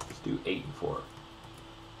 8 and 4.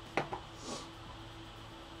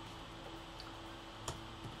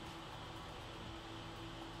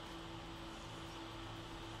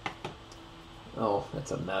 Oh,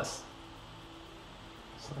 that's a mess.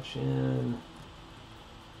 Slash in.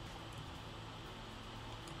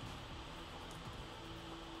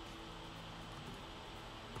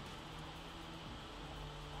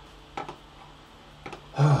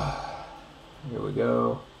 Here we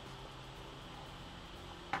go.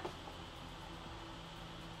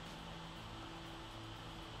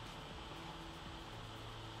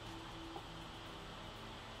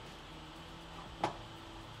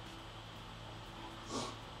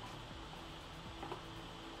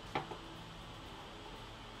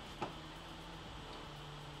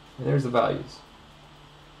 And there's the values.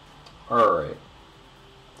 Alright.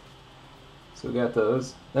 So we got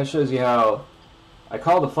those. That shows you how I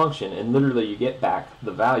call the function, and literally you get back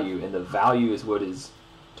the value, and the value is what is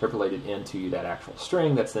interpolated into that actual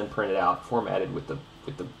string that's then printed out, formatted with the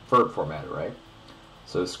verb formatter, right?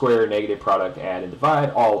 So square, negative, product, add, and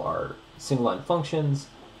divide all are single line functions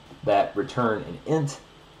that return an int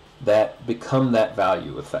that become that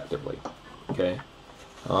value effectively. Okay,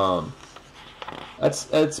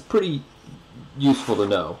 that's pretty useful to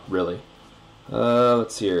know, really.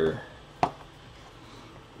 Let's see here.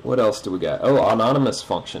 What else do we got? Oh, anonymous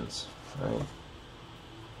functions, right?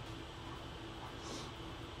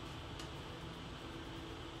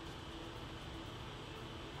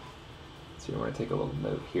 So you want to take a little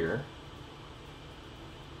note here.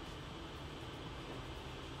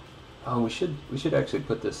 Oh, we should actually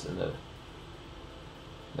put this in the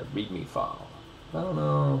README file. I don't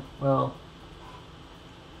know. Well,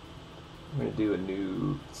 I'm going to do a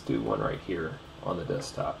new. Let's do one right here on the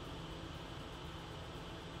desktop.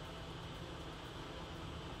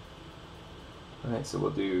 Alright, so we'll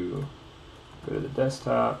go to the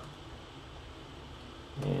desktop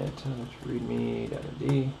and touch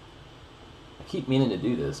readme.md. I keep meaning to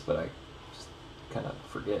do this, but I just kind of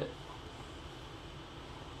forget.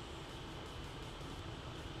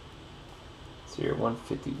 So here,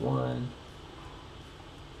 151.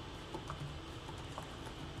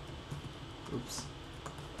 Oops.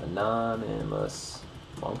 Anonymous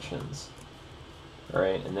functions.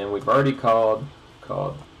 Alright, and then we've already called.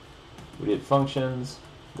 We did functions,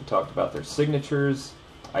 we talked about their signatures,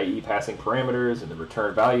 i.e. passing parameters and the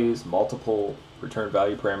return values, multiple return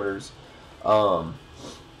value parameters.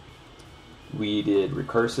 We did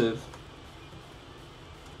recursive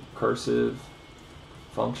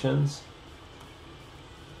functions.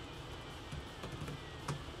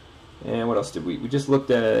 And what else did we just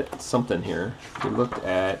looked at something here. We looked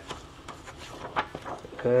at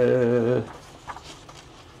error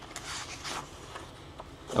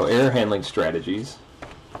handling strategies.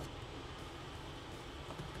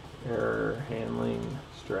 Error handling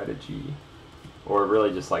strategy. Or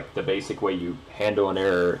really just like the basic way you handle an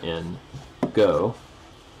error in Go.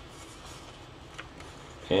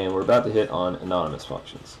 And we're about to hit on anonymous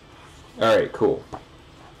functions. Alright, cool.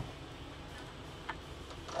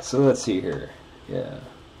 So let's see here. Yeah.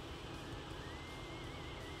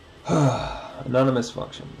 Anonymous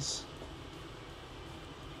functions.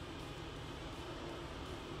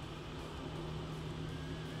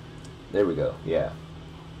 There we go, yeah.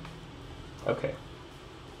 Okay.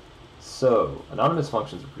 So, anonymous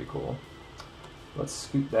functions are pretty cool. Let's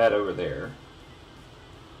scoot that over there.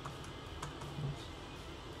 Oops.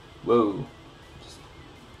 Whoa. Just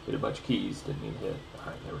hit a bunch of keys, didn't mean to hit.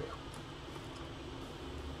 Alright, there we go.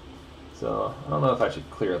 So, I don't know if I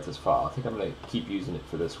should clear out this file. I think I'm going to keep using it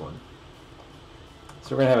for this one. So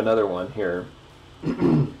we're going to have another one here.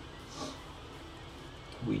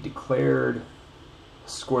 We declared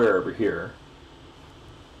square over here.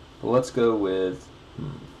 But let's go with,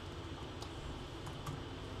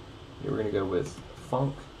 we're going to go with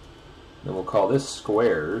func. Then we'll call this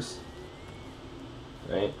squares,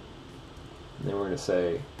 right? And then we're going to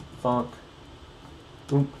say func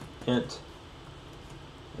int.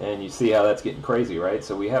 And you see how that's getting crazy, right?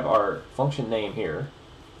 So we have our function name here,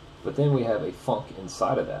 but then we have a func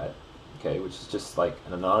inside of that, okay, which is just like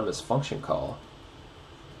an anonymous function call.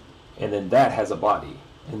 And then that has a body.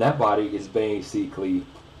 And that body is basically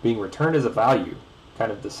being returned as a value,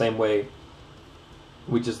 kind of the same way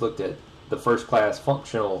we just looked at the first class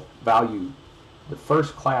functional value, the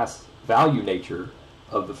first class value nature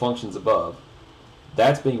of the functions above.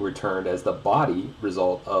 That's being returned as the body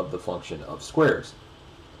result of the function of squares.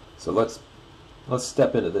 So let's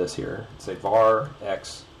step into this here. Say var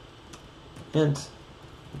x int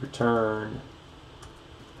return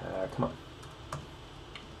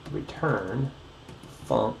return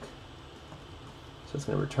func. So it's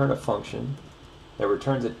going to return a function that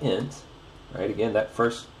returns an int, right? Again, that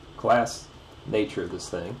first class nature of this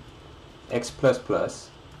thing, x plus plus.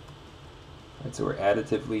 Right, so we're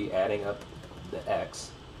additively adding up the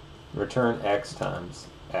x. Return x times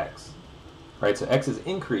x. Right, so x is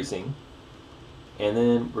increasing, and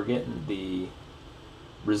then we're getting the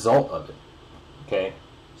result of it. Okay,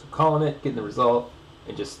 so calling it, getting the result,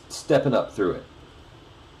 and just stepping up through it.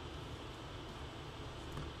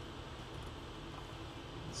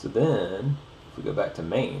 So then, if we go back to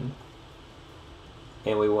main,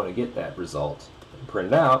 and we want to get that result and print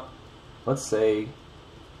it out, let's say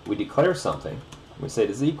we declare something. We say it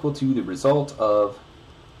is equal to the result of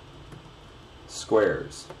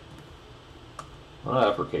squares. Well, I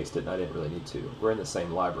uppercased it, and I didn't really need to. We're in the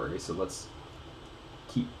same library, so let's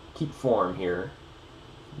keep form here.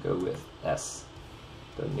 Go with S.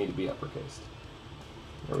 Doesn't need to be uppercased.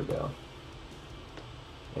 There we go.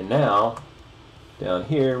 And now, down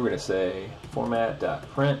here, we're going to say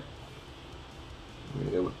format.print. We're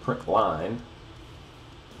going to go with print line,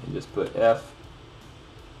 and just put F,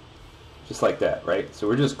 just like that, right? So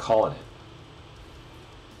we're just calling it.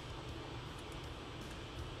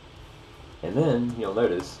 And then you'll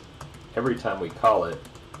notice every time we call it,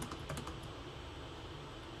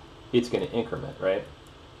 it's going to increment, right?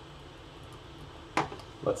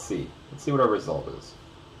 Let's see what our result is.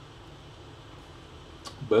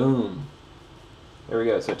 Boom. There we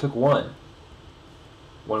go. So it took 1.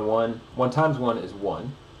 1 times 1 is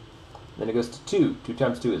 1. Then it goes to 2. 2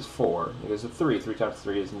 times 2 is 4. Then it goes to 3. 3 times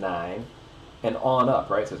 3 is 9. And on up,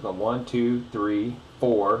 right? So it's going 1, 2, 3,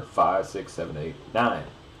 4, 5, 6, 7, 8, 9.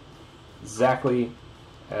 Exactly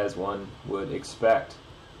as one would expect.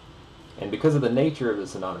 And because of the nature of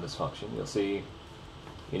this anonymous function, you'll see,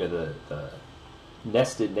 you know, the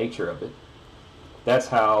nested nature of it. That's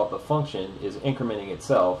how the function is incrementing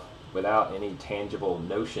itself without any tangible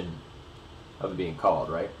notion of it being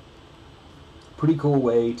called, right? Pretty cool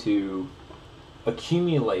way to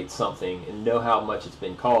accumulate something and know how much it's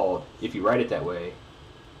been called if you write it that way,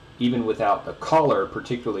 even without the caller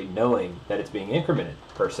particularly knowing that it's being incremented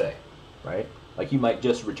per se, right? Like you might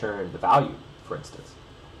just return the value, for instance.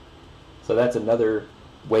 So that's another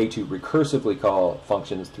way to recursively call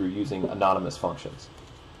functions through using anonymous functions.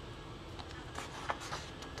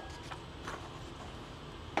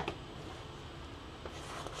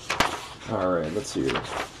 All right, let's see here.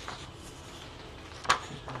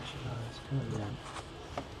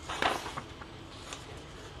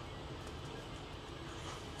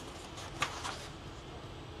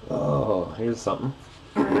 Oh, here's something.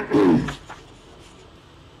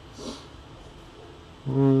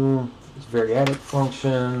 Variadic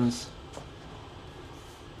functions.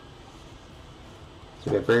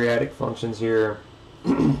 So we have variadic functions here.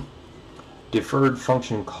 Deferred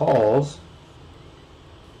function calls.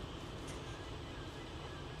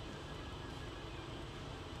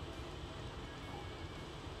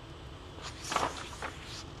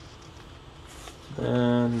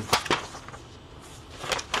 And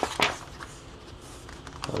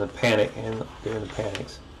on the panic and during the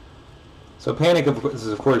panics. So panic is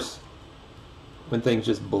of course when things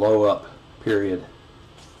just blow up, period.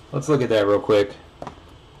 Let's look at that real quick.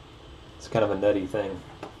 It's kind of a nutty thing.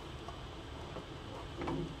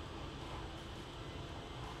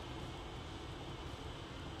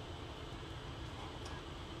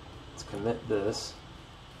 Let's commit this.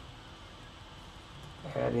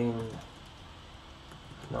 Adding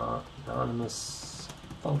anonymous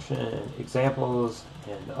function examples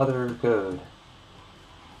and other code.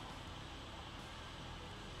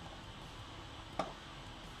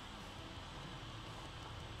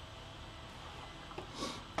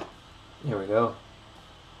 Here we go.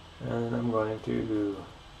 And I'm going to,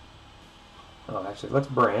 oh actually let's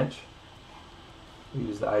branch. We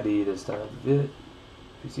use the IDE this time.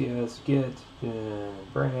 PCS get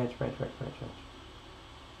branch.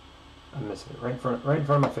 I'm missing it right in front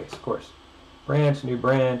of my face, of course. Branch, new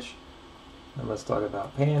branch. And let's talk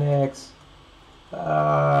about panics.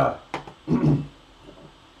 So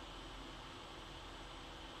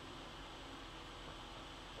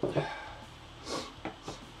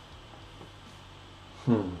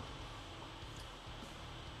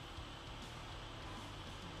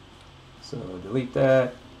delete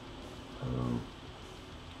that. Go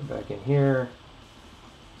back in here.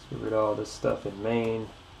 Let's get rid of all this stuff in main.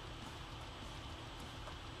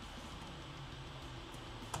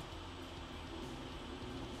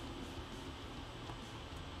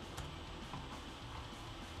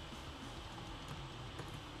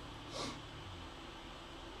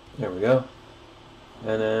 There we go.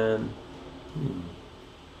 And then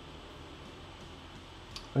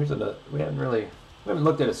here's another. We haven't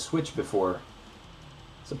looked at a switch before.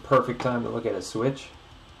 It's a perfect time to look at a switch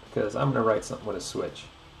because I'm going to write something with a switch.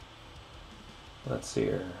 Let's see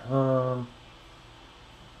here.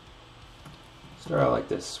 Start out like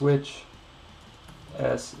this. Switch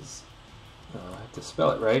S is. I have to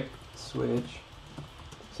spell it right. Switch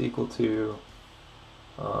is equal to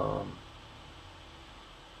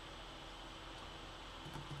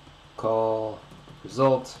call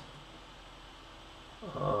result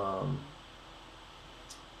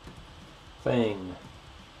thing.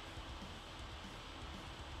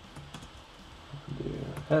 Do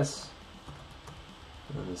S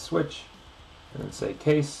and then the switch and then say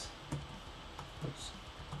case. Oops.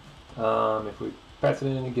 If we pass it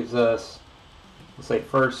in, it gives us, we'll say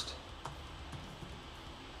first.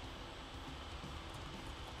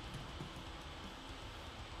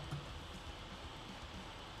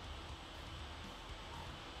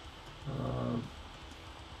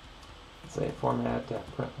 Say format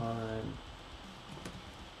print line.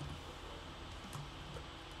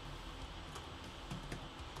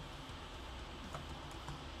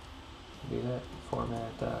 Do that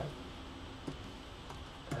format dot.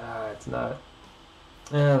 It's not.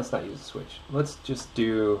 Let's not use the switch. Let's just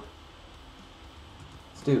do.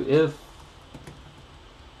 Let's do if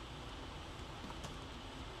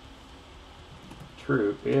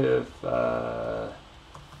true. If let's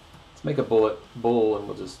make a bool and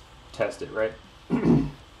we'll just test it, right?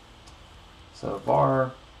 So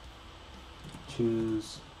var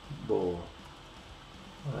choose bool.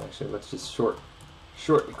 Actually, let's just short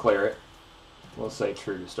declare it. We'll say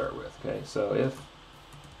true to start with. Okay, so if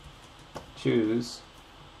choose,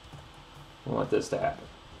 we want this to happen,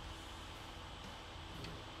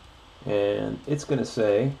 and it's going to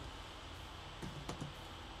say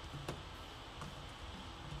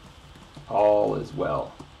all is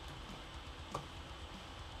well.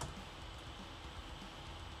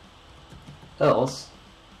 Else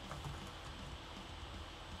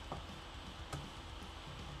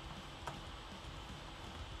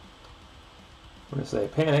we're going to say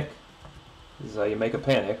panic. This is how you make a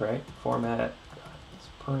panic, right? Format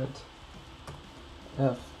print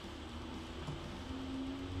F.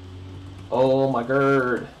 Oh my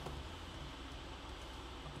god.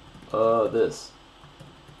 This.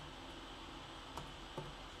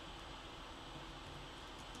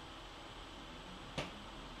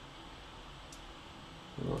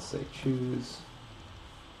 We'll say choose.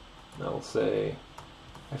 Now we'll say,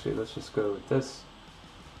 actually let's just go with this.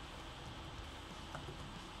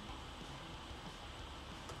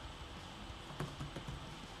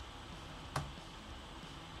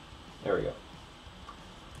 There we go.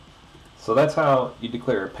 So that's how you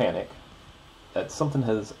declare a panic. That something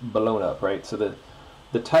has blown up, right? So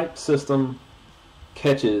the type system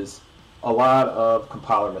catches a lot of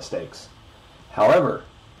compiler mistakes. However,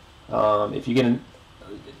 if you get an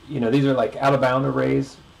these are like out of bound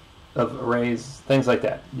arrays, things like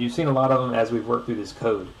that. You've seen a lot of them as we've worked through this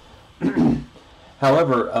code.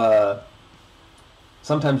 However,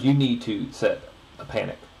 sometimes you need to set a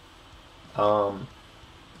panic.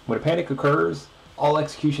 When a panic occurs, all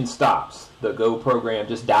execution stops. The Go program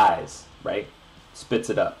just dies, right? Spits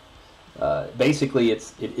it up. Basically,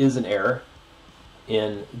 it is an error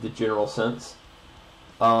in the general sense.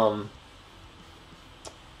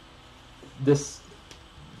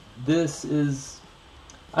 This is,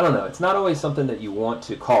 I don't know, it's not always something that you want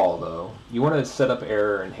to call, though. You want to set up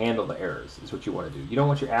error and handle the errors is what you want to do. You don't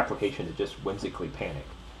want your application to just whimsically panic.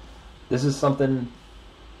 This is something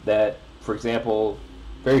that, for example,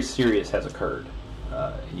 very serious has occurred,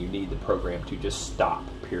 and you need the program to just stop,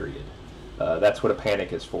 period. That's what a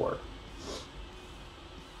panic is for.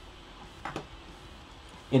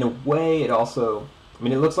 In a way, it also, I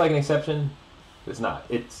mean, it looks like an exception, but it's not.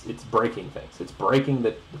 It's breaking things. It's breaking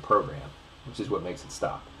the program. which is what makes it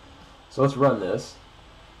stop. So let's run this.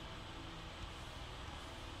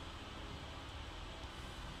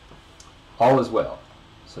 All is well.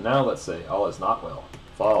 So now let's say all is not well.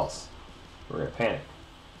 False. We're going to panic.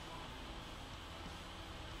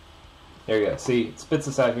 There you go. See, it spits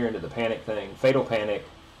us out here into the panic thing. Fatal panic.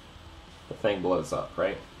 The thing blows up,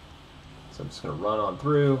 right? So I'm just going to run on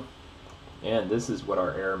through. And this is what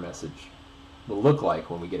our error message will look like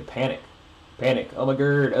when we get a panic. Panic. Oh my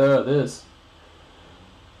god, this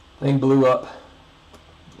thing blew up.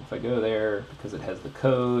 If I go there, because it has the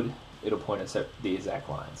code, it'll point us at the exact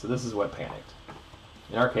line. So this is what panicked.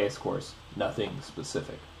 In our case, of course, nothing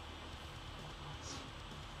specific.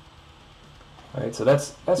 All right, so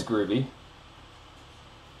that's groovy.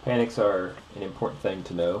 Panics are an important thing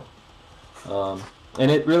to know. And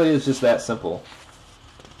it really is just that simple.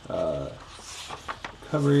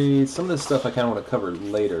 Recovery, some of this stuff I kind of want to cover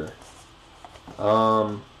later.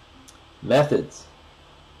 Methods.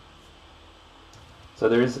 So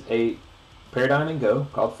there's a paradigm in Go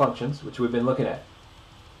called functions, which we've been looking at.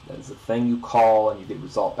 That is a thing you call and you get a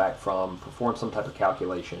result back from, perform some type of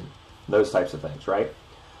calculation, those types of things, right?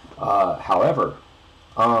 However,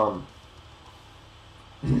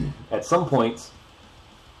 at some points,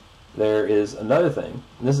 there is another thing.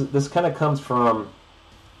 And this kind of comes from,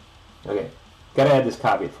 okay, got to add this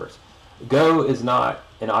caveat first. Go is not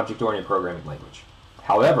an object-oriented programming language.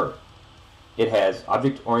 However, it has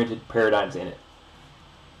object-oriented paradigms in it.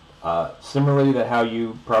 Similarly to how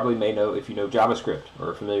you probably may know if you know JavaScript or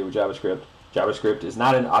are familiar with JavaScript. JavaScript is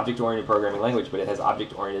not an object-oriented programming language, but it has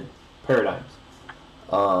object-oriented paradigms.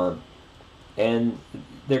 And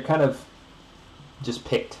they're kind of just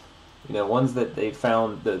picked. You know, ones that they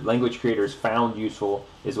found, the language creators found useful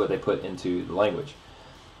is what they put into the language.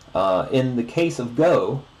 In the case of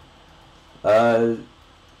Go,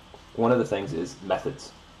 one of the things is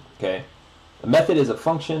methods. Okay, a method is a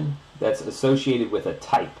function that's associated with a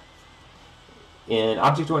type. In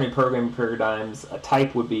object-oriented programming paradigms, a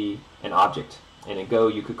type would be an object, and in Go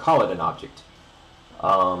you could call it an object.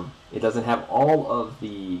 It doesn't have all of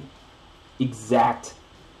the exact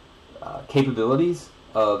capabilities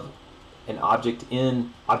of an object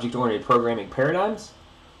in object-oriented programming paradigms.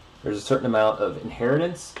 There's a certain amount of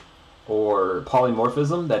inheritance or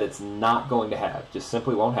polymorphism that it's not going to have, just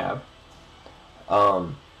simply won't have.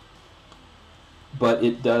 But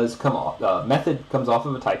it does come off, method comes off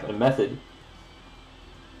of a type, and a method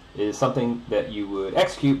is something that you would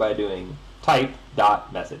execute by doing type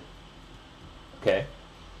dot method. Okay,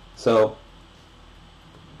 so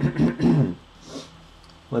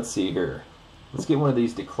let's see here. Let's get one of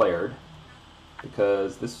these declared,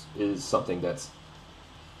 because this is something that's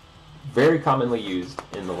very commonly used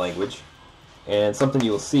in the language and something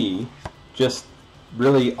you'll see just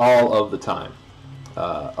really all of the time.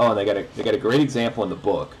 Oh, and they got a great example in the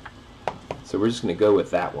book, so we're just going to go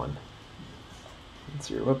with that one. Let's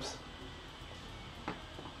see here. Whoops.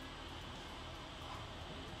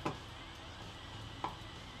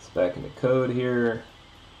 It's back in the code here.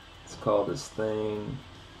 Let's call this thing.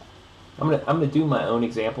 I'm gonna do my own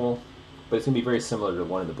example, but it's gonna be very similar to the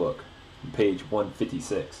one in the book, page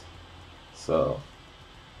 156. So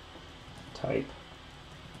type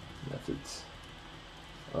methods.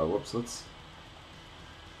 Oh, whoops. Let's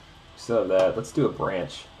instead of that, let's do a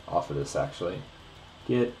branch off of this actually.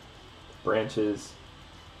 Get branches.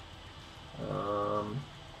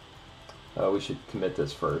 We should commit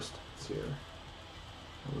this first. Let's see here.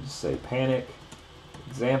 We'll just say panic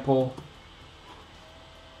example.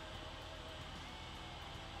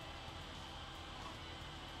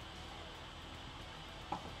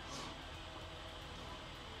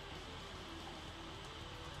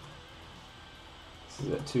 This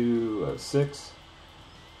is at 206.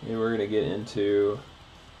 And we're going to get into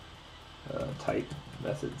type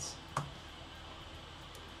methods.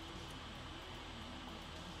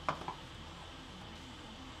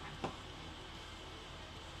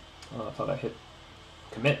 Oh, I thought I hit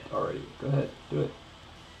commit already. Go ahead, do it.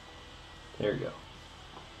 There you go.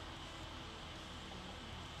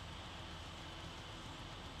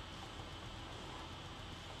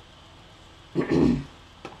 I'm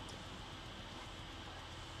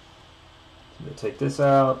going to take this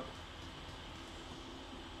out.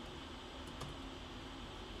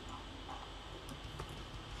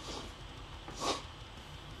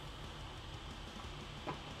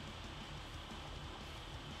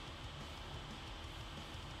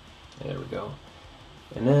 There we go.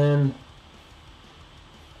 And then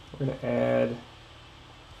we're going to add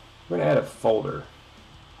a folder.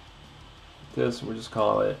 This, we'll just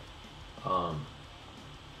call it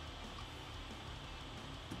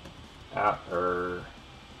app or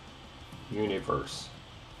universe.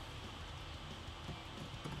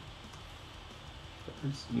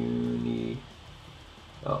 There's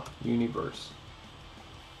universe.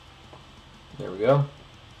 There we go.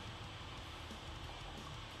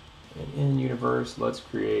 And in universe, let's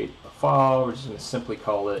create a file. We're just going to simply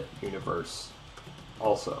call it universe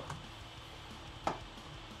also. So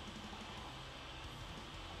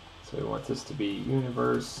we want this to be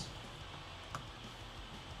universe.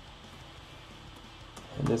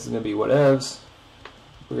 And this is going to be whatevs.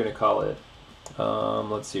 We're going to call it,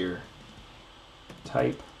 let's see here,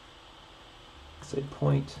 type, say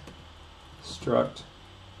point, struct,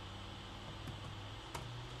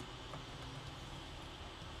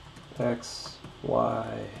 x,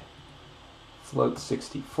 y, float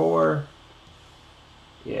 64.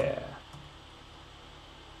 Yeah.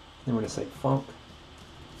 Then we're going to say func.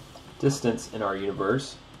 Distance in our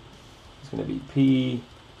universe is going to be p,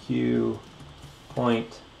 q,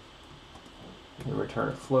 point, and return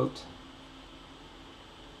a float.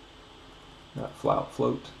 Not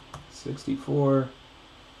float 64.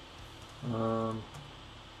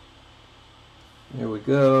 There we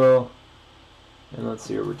go. And let's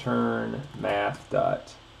see, return math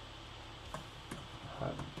dot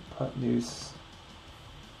hypotenuse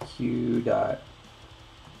q dot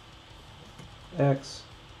x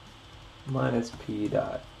minus p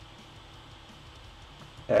dot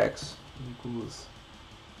x equals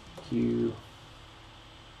q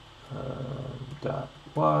dot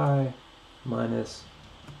y minus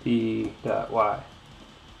p dot y.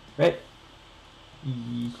 Right?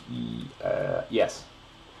 Yes.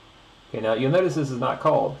 Okay, now you'll notice this is not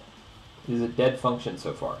called. It is a dead function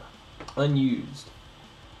so far. Unused.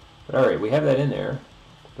 But alright, we have that in there.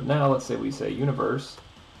 But now let's say we say universe.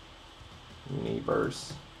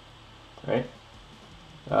 Right?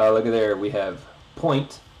 Look at there, we have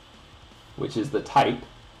point, which is the type,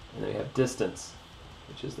 and then we have distance,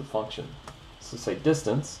 which is the function. So say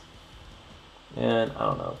distance, and I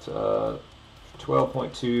don't know, it's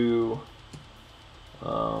 12.2,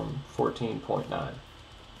 14.9.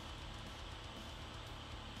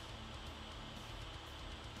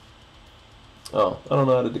 Oh, I don't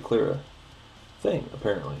know how to declare a thing,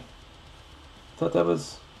 apparently. I thought that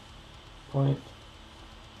was point,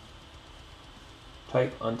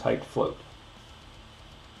 type, untyped float.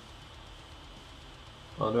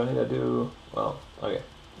 Well, do I need to do, well, okay.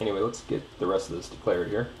 Anyway, let's get the rest of this declared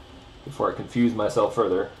here before I confuse myself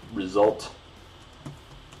further. Result.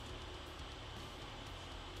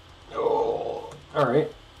 Oh, alright.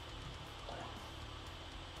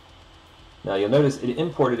 Now you'll notice it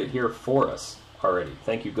imported it here for us already.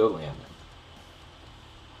 Thank you, Goland.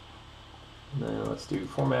 Now let's do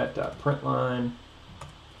format.println,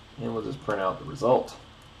 and we'll just print out the result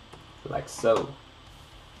like so.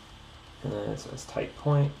 And then it says type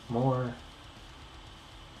point more.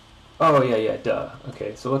 Oh yeah, duh.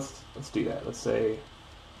 Okay, so let's do that. Let's say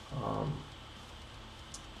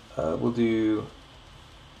we'll do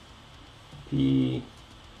p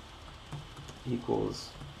equals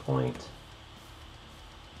point.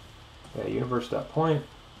 Yeah, universe.point.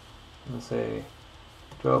 Let's say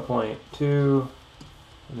 12.2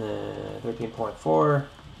 and then 13.4. And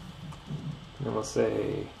then we'll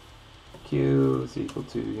say q is equal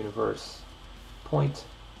to universe point.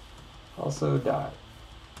 Also dot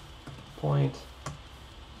point.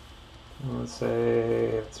 And let's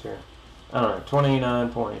say, what's here? I don't know,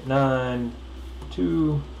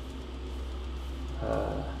 29.92.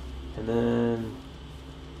 And then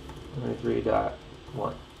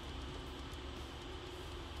 23.1.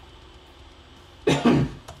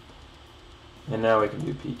 And now we can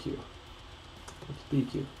do PQ. It's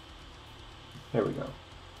PQ. There we go.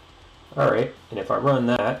 Alright, and if I run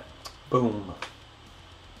that, boom.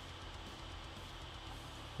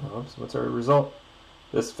 Oops, what's our result?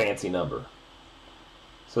 This fancy number.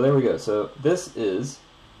 So there we go. So this is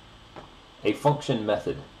a function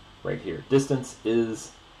method right here. Distance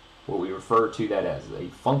is what we refer to that as, a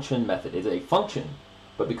function method. It's a function,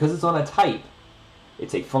 but because it's on a type,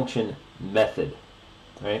 it's a function method,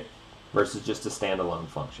 right? Versus just a standalone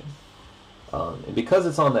function. And because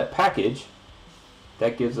it's on that package,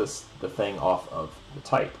 that gives us the thing off of the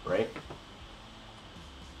type, right?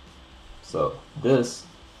 So this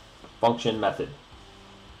function method.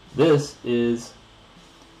 This is,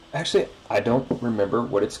 actually, I don't remember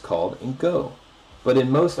what it's called in Go. But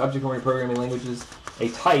in most object-oriented programming languages, a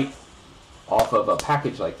type off of a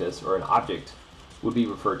package like this, or an object, would be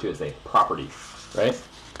referred to as a property, right?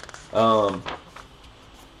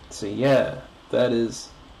 So yeah, that is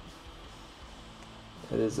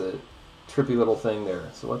a trippy little thing there.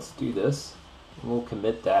 So let's do this, and we'll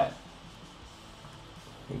commit that.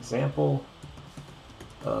 example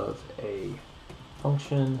of a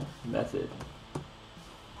function method.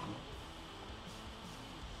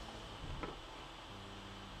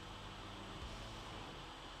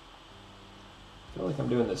 I feel like I'm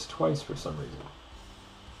doing this twice for some reason.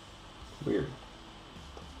 Weird.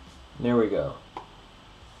 And there we go.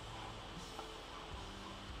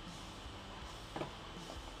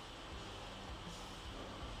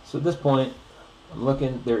 So at this point, I'm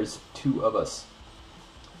looking, there's two of us.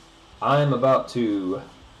 I'm about to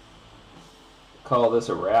call this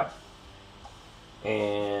a wrap,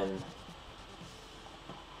 and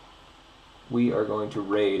we are going to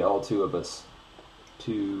raid all two of us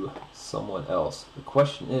to someone else. The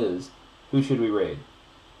question is, who should we raid?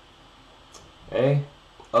 A,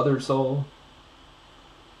 other soul.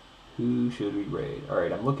 Who should we raid?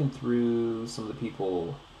 Alright, I'm looking through some of the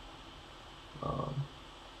people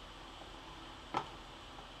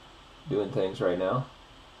doing things right now.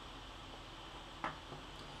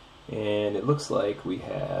 And it looks like we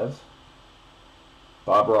have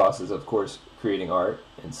Bob Ross is of course creating art,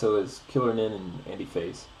 and so is Kernighan and Andy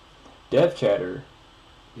Face. Dev Chatter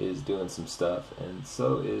is doing some stuff, and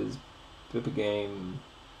so is Game.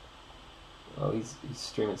 Oh, he's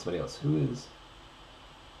streaming somebody else. Who is?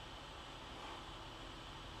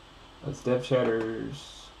 Oh, it's Dev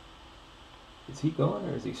Chatter's. Is he going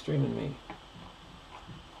or is he streaming me?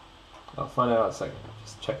 I'll find out in a second.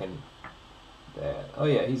 Just checking that. Oh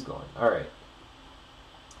yeah, he's going. Alright.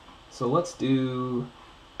 So let's do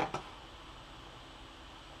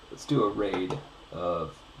a raid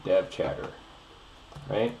of Dev Chatter.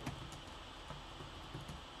 Right?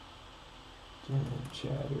 Dev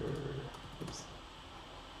Chatter. Oops.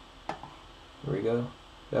 There we go.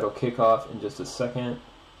 That'll kick off in just a second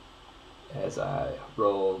as I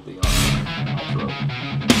roll the outro.